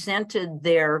and presented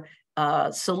their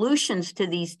solutions to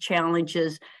these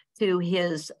challenges to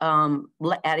his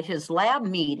at his lab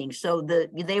meeting. So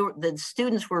the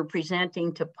students were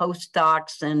presenting to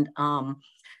postdocs and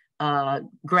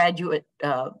graduate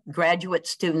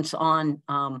students on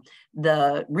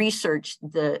the research,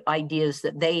 the ideas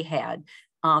that they had.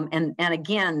 And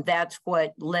again, that's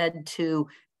what led to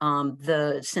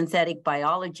the synthetic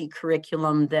biology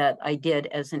curriculum that I did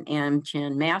as an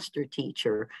Amgen master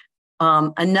teacher.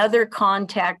 Another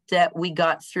contact that we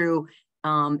got through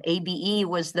ABE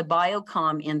was the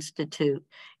Biocom Institute,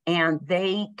 and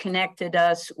they connected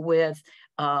us with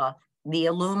the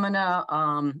Illumina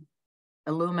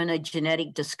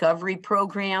Genetic Discovery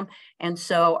Program. And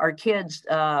so our kids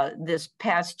this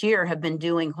past year have been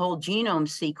doing whole genome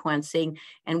sequencing,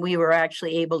 and we were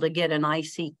actually able to get an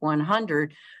iSeq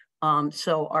 100.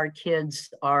 So our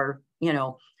kids are,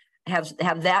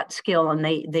 have that skill, and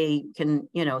they can,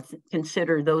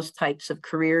 consider those types of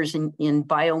careers in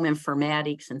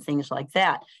bioinformatics and things like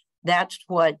that. That's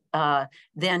what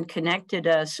then connected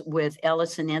us with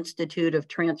Ellison Institute of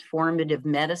Transformative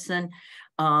Medicine,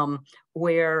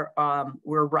 where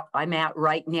I'm at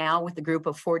right now with a group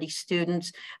of 40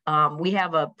 students. We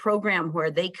have a program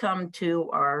where they come to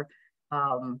our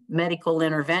medical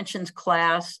interventions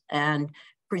class and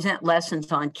present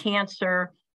lessons on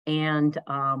cancer and,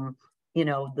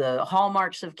 the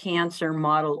hallmarks of cancer,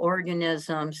 model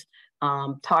organisms,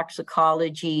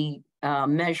 toxicology,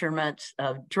 measurements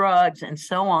of drugs, and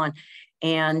so on.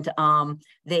 And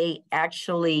they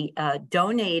actually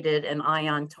donated an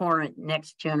ion torrent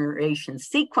next generation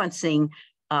sequencing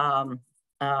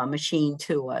machine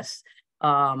to us.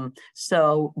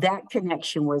 So that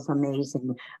connection was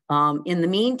amazing. In the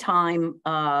meantime,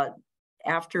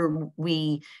 after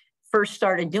we first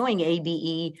started doing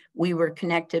ABE, we were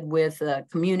connected with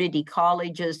community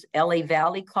colleges, LA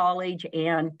Valley College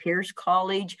and Pierce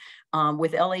College.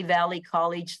 With LA Valley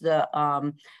College,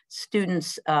 the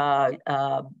students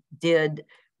did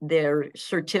their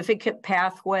certificate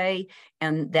pathway,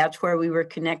 and that's where we were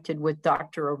connected with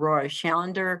Dr. Aurora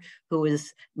Schallender, who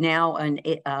is now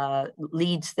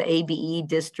leads the ABE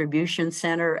distribution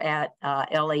center at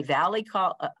LA Valley,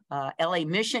 LA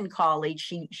Mission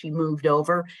College. She moved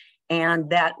over, and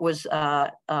that was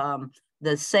the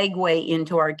segue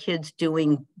into our kids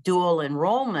doing dual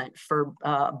enrollment for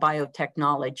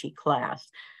biotechnology class.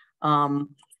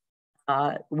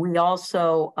 We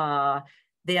also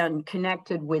then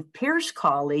connected with Pierce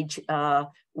College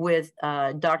with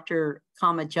Dr.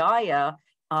 Kamajaya.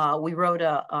 We wrote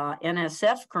a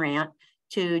NSF grant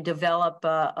to develop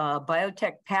a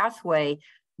biotech pathway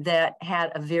that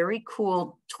had a very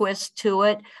cool twist to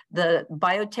it. The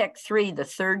Biotech 3, the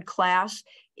third class,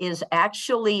 is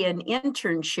actually an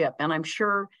internship. And I'm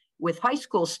sure with high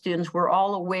school students, we're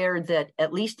all aware that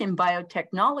at least in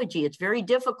biotechnology, it's very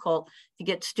difficult to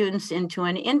get students into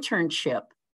an internship,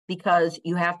 because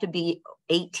you have to be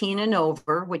 18 and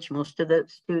over, which most of the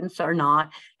students are not.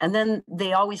 And then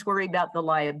they always worry about the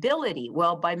liability.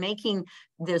 Well, by making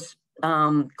this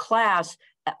class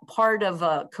part of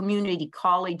a community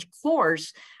college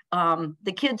course,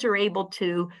 the kids are able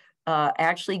to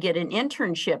actually get an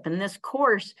internship. And this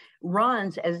course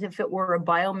runs as if it were a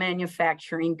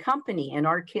biomanufacturing company. And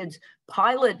our kids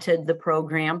piloted the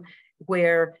program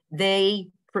where they,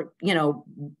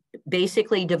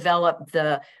 basically developed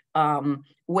the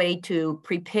way to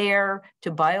prepare to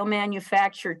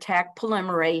biomanufacture Taq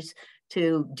polymerase,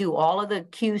 to do all of the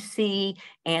QC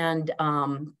and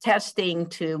testing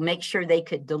to make sure they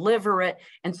could deliver it.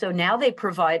 And so now they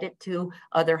provide it to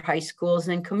other high schools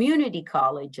and community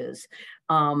colleges.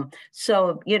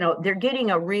 So, they're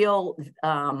getting a real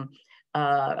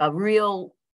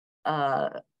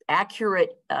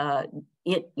accurate,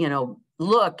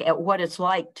 look at what it's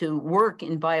like to work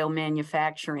in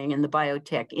biomanufacturing in the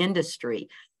biotech industry.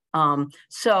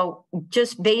 So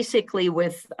just basically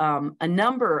with a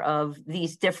number of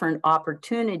these different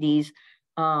opportunities,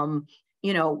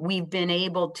 we've been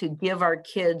able to give our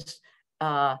kids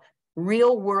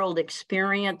real world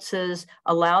experiences,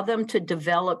 allow them to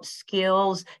develop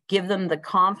skills, give them the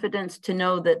confidence to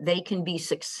know that they can be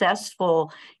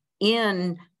successful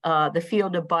in the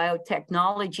field of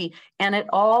biotechnology. And it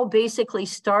all basically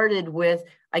started with,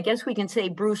 I guess we can say,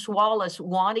 Bruce Wallace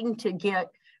wanting to get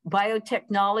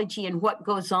biotechnology and what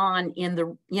goes on in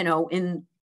the,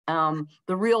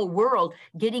 the real world,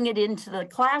 getting it into the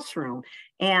classroom.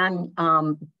 And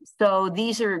so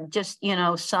these are just,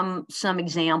 some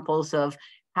examples of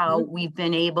how we've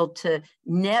been able to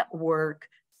network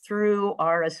through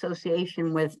our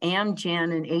association with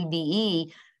Amgen and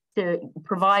ABE to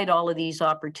provide all of these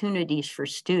opportunities for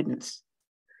students.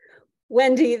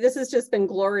 Wendy, this has just been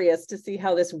glorious to see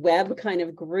how this web kind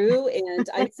of grew, and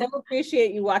I so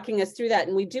appreciate you walking us through that.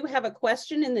 And we do have a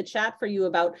question in the chat for you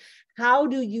about how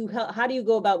do you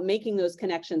go about making those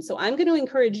connections? So I'm going to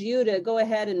encourage you to go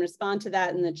ahead and respond to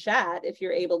that in the chat if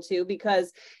you're able to,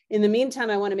 because in the meantime,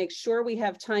 I want to make sure we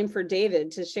have time for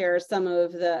David to share some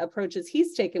of the approaches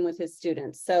he's taken with his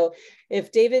students. So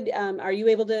if David, are you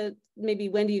able to, maybe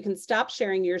Wendy, you can stop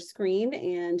sharing your screen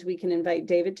and we can invite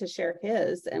David to share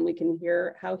his, and we can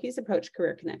hear how he's approached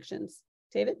career connections.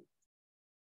 David?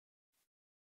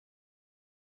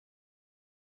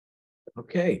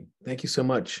 Okay, thank you so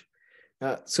much.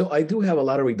 So I do have a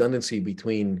lot of redundancy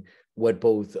between what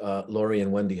both Laurie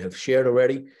and Wendy have shared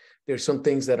already. There's some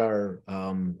things that are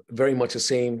very much the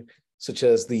same, such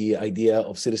as the idea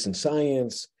of citizen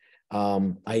science.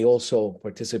 I also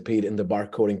participate in the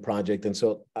barcoding project. And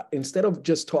so instead of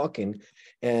just talking,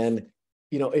 and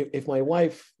if my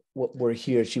wife were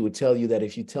here, she would tell you that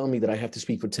if you tell me that I have to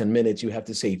speak for 10 minutes, you have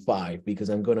to say 5, because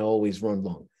I'm going to always run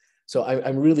long. So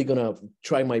I'm really going to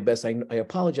try my best. I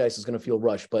apologize, it's going to feel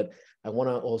rushed, but I want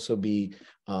to also be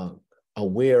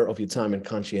aware of your time and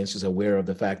conscientious, aware of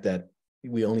the fact that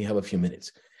we only have a few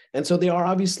minutes. And so there are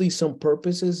obviously some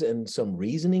purposes and some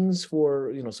reasonings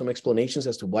for, some explanations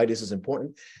as to why this is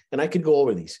important. And I could go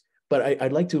over these. But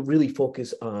I'd like to really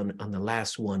focus on the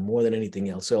last one more than anything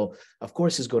else. So of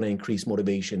course, it's going to increase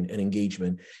motivation and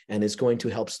engagement, and it's going to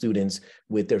help students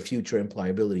with their future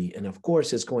employability. And of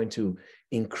course, it's going to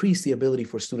increase the ability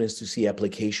for students to see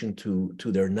application to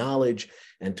their knowledge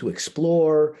and to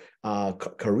explore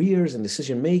careers and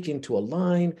decision-making to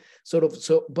align sort of.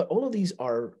 So, but all of these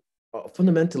are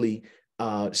fundamentally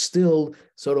still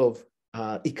sort of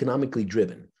economically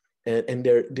driven. And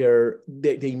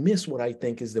they miss what I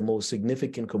think is the most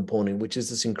significant component, which is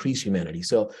this increased humanity.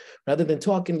 So rather than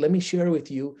talking, let me share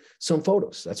with you some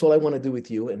photos. That's all I want to do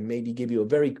with you, and maybe give you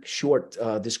a very short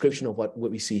description of what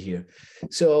we see here.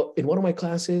 So in one of my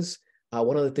classes,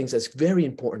 one of the things that's very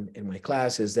important in my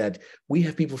class is that we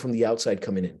have people from the outside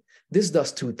coming in. This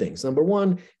does two things. Number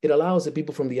one, it allows the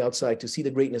people from the outside to see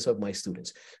the greatness of my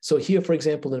students. So here, for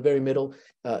example, in the very middle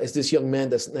is this young man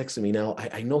that's next to me. Now,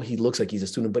 I know he looks like he's a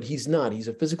student, but he's not. He's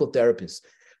a physical therapist.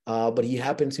 But he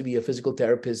happens to be a physical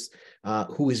therapist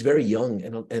who is very young.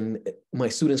 And my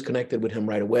students connected with him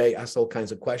right away, asked all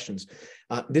kinds of questions.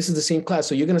 This is the same class.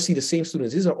 So you're going to see the same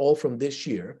students. These are all from this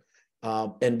year.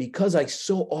 And because I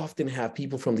so often have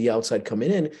people from the outside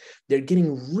coming in, they're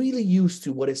getting really used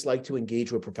to what it's like to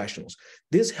engage with professionals.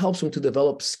 This helps them to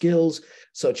develop skills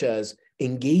such as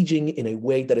engaging in a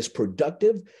way that is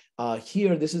productive.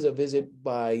 Here, this is a visit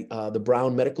by the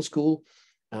Brown Medical School.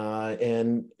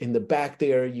 And in the back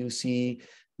there, you see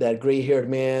that gray-haired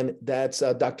man. That's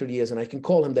Dr. Diaz, and I can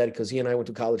call him that because he and I went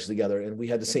to college together, and we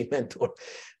had the same mentor.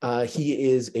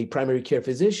 He is a primary care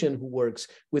physician who works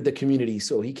with the community.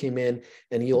 So he came in,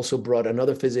 and he also brought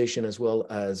another physician as well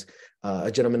as a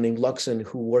gentleman named Luxon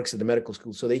who works at the medical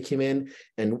school. So they came in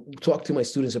and talked to my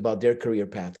students about their career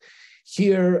path.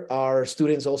 Here are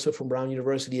students also from Brown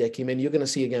University that came in. You're going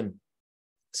to see, again,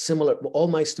 similar. All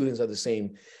my students are the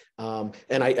same.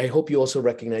 And I hope you also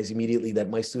recognize immediately that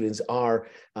my students are,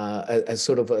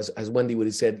 as Wendy would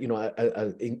have said,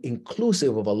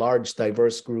 inclusive of a large,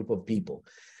 diverse group of people.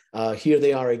 Here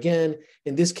they are again.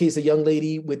 In this case, the young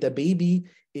lady with the baby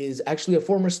is actually a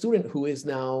former student who is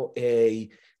now a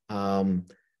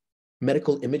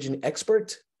medical imaging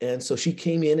expert. And so she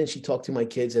came in and she talked to my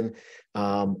kids, and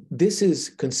this is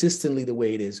consistently the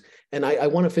way it is. And I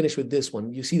want to finish with this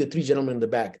one. You see the three gentlemen in the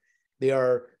back. They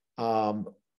are,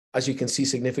 as you can see,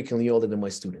 significantly older than my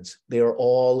students. They are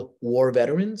all war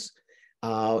veterans.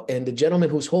 And the gentleman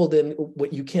who's holding,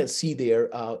 what you can't see there,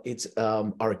 it's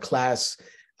our class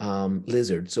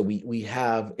lizard. So we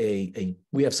have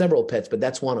we have several pets, but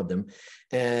that's one of them.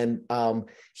 And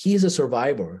he is a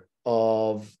survivor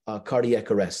of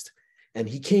cardiac arrest. And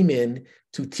he came in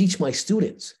to teach my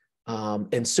students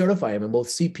and certify them in both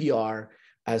CPR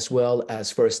as well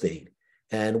as first aid.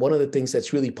 And one of the things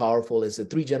that's really powerful is the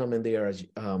three gentlemen there,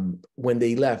 when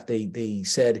they left, they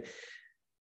said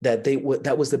that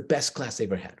that was the best class they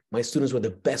ever had. My students were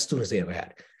the best students they ever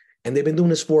had. And they've been doing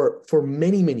this for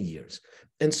many, many years.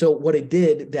 And so what it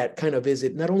did, that kind of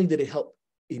visit, not only did it help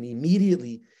in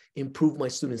immediately improve my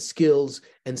students' skills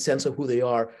and sense of who they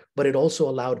are, but it also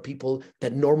allowed people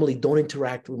that normally don't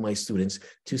interact with my students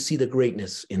to see the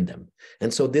greatness in them.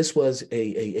 And so this was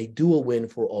a dual win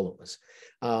for all of us.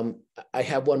 I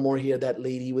have one more here, that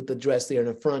lady with the dress there in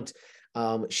the front.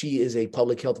 She is a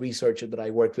public health researcher that I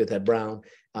worked with at Brown,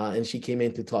 and she came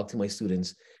in to talk to my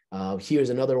students.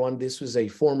 Here's another one. This was a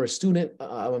former student,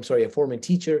 a former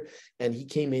teacher, and he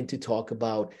came in to talk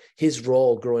about his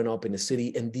role growing up in the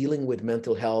city and dealing with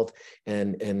mental health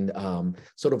and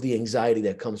sort of the anxiety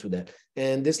that comes with that.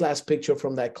 And this last picture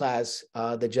from that class,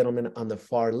 the gentleman on the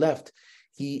far left,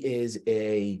 he is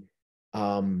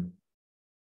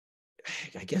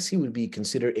I guess he would be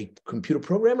considered a computer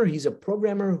programmer. He's a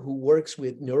programmer who works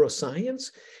with neuroscience.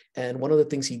 And one of the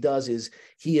things he does is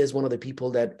he is one of the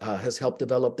people that has helped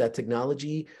develop that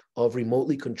technology of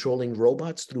remotely controlling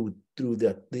robots through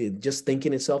the just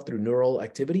thinking itself through neural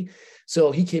activity.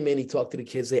 So he came in, he talked to the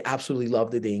kids. They absolutely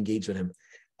loved it. They engaged with him.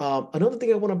 Another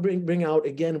thing I want to bring out,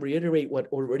 again, reiterate what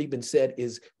already been said,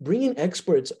 is bringing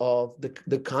experts of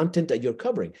the content that you're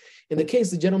covering. In the case,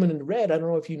 the gentleman in red, I don't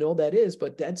know if you know that is,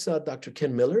 but that's Dr.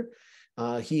 Ken Miller.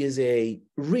 He is a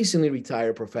recently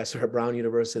retired professor at Brown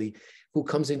University who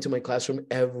comes into my classroom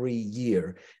every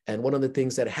year. And one of the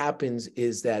things that happens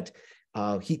is that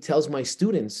he tells my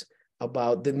students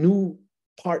about the new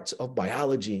parts of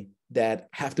biology that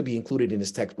have to be included in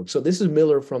his textbook. So this is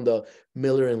Miller from the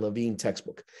Miller and Levine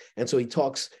textbook. And so he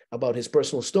talks about his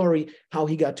personal story, how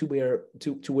he got to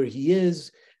where he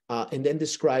is, and then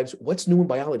describes what's new in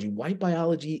biology, why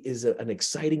biology is an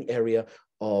exciting area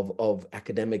of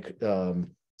academic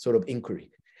sort of inquiry.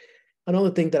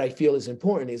 Another thing that I feel is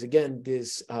important is, again,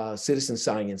 this citizen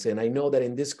science. And I know that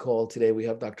in this call today, we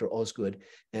have Dr. Osgood,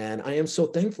 and I am so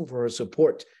thankful for her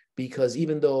support, because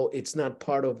even though it's not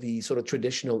part of the sort of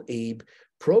traditional ABE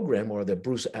program or the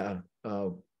Bruce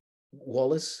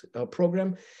Wallace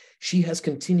program, she has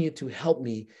continued to help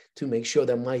me to make sure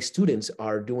that my students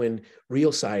are doing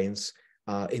real science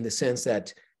in the sense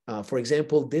that, for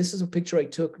example, this is a picture I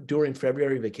took during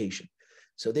February vacation.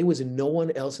 So there was no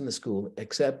one else in the school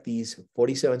except these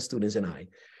 47 students and I.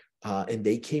 And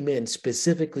they came in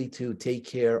specifically to take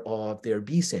care of their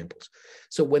B samples.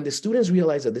 So when the students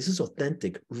realize that this is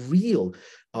authentic, real,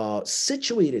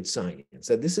 situated science,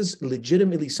 that this is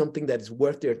legitimately something that is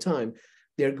worth their time,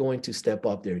 they're going to step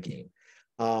up their game.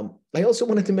 I also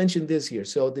wanted to mention this here.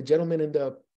 So the gentleman in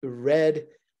the red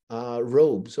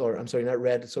robes, or I'm sorry, not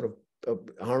red, sort of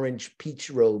orange peach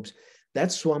robes,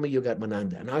 that's Swami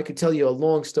Yogatmananda. Now I could tell you a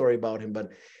long story about him,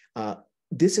 but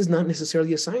this is not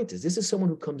necessarily a scientist. This is someone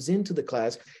who comes into the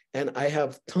class, and I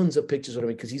have tons of pictures of him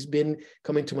because he's been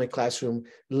coming to my classroom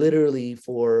literally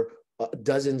for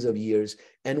dozens of years.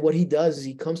 And what he does is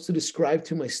he comes to describe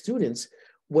to my students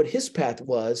what his path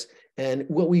was. And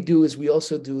what we do is we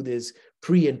also do this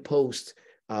pre and post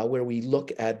where we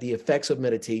look at the effects of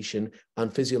meditation on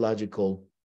physiological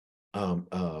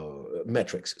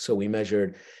metrics. So we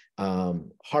measured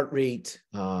heart rate,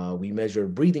 we measure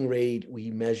breathing rate,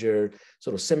 we measure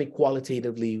sort of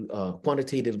semi-qualitatively,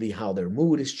 quantitatively how their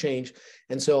mood is changed.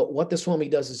 And so what the Swami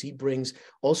does is he brings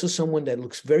also someone that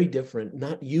looks very different,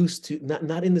 not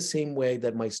in the same way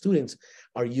that my students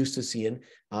are used to seeing.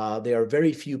 There are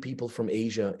very few people from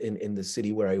Asia in the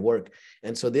city where I work.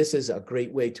 And so this is a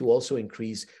great way to also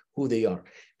increase who they are.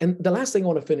 And the last thing I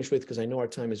want to finish with, because I know our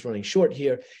time is running short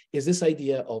here, is this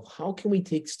idea of how can we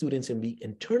take students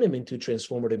and turn them into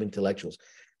transformative intellectuals.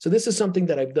 So this is something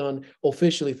that I've done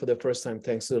officially for the first time,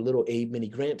 thanks to the little ABE mini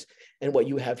grant. And what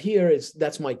you have here is,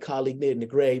 that's my colleague in the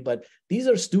gray, but these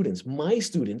are students, my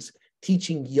students,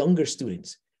 teaching younger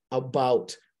students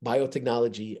about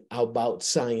biotechnology, about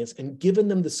science, and giving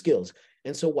them the skills.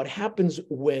 And so what happens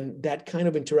when that kind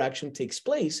of interaction takes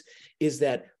place is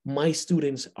that my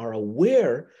students are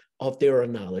aware of their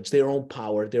own knowledge, their own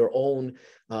power, their own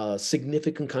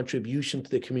significant contribution to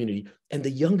the community. And the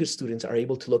younger students are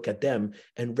able to look at them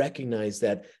and recognize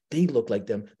that they look like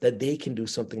them, that they can do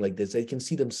something like this. They can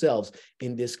see themselves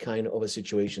in this kind of a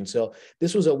situation. So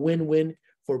this was a win-win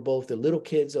for both the little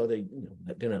kids, or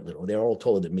they're not little, they're all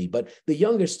taller than me, but the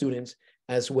younger students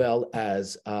as well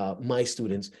as my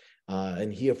students.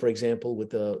 And here, for example,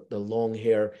 with the long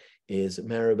hair is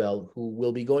Maribel, who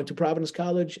will be going to Providence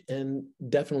College and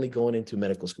definitely going into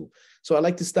medical school. So I'd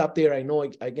like to stop there. I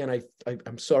know, again,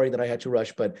 I'm sorry that I had to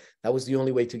rush, but that was the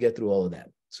only way to get through all of that.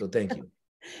 So thank you.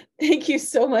 Thank you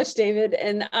so much, David.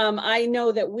 And I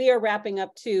know that we are wrapping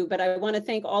up too, but I want to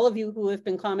thank all of you who have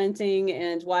been commenting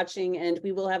and watching, and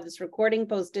we will have this recording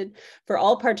posted for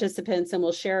all participants, and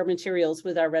we'll share our materials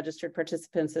with our registered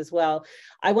participants as well.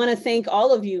 I want to thank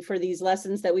all of you for these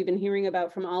lessons that we've been hearing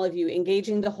about from all of you,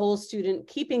 engaging the whole student,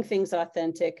 keeping things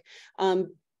authentic,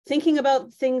 thinking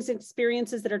about things,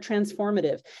 experiences that are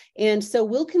transformative. And so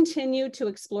we'll continue to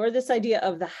explore this idea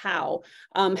of the how.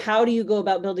 How do you go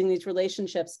about building these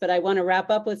relationships? But I want to wrap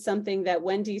up with something that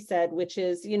Wendy said, which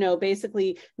is,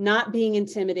 basically not being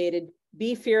intimidated.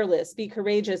 Be fearless, be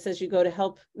courageous as you go to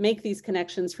help make these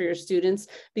connections for your students,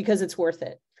 because it's worth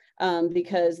it.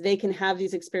 Because they can have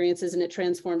these experiences and it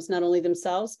transforms not only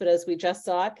themselves, but as we just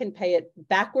saw, it can pay it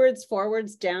backwards,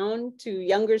 forwards, down to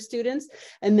younger students,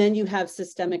 and then you have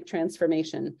systemic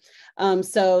transformation.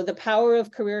 So the power of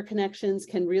career connections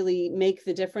can really make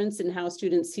the difference in how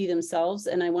students see themselves.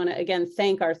 And I want to again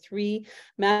thank our 3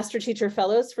 Master Teacher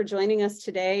Fellows for joining us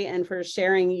today and for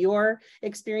sharing your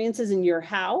experiences and your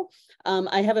how.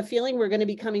 I have a feeling we're going to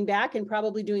be coming back and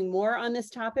probably doing more on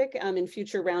this topic in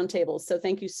future roundtables. So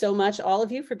thank you so much, all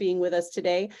of you, for being with us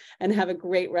today, and have a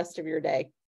great rest of your day.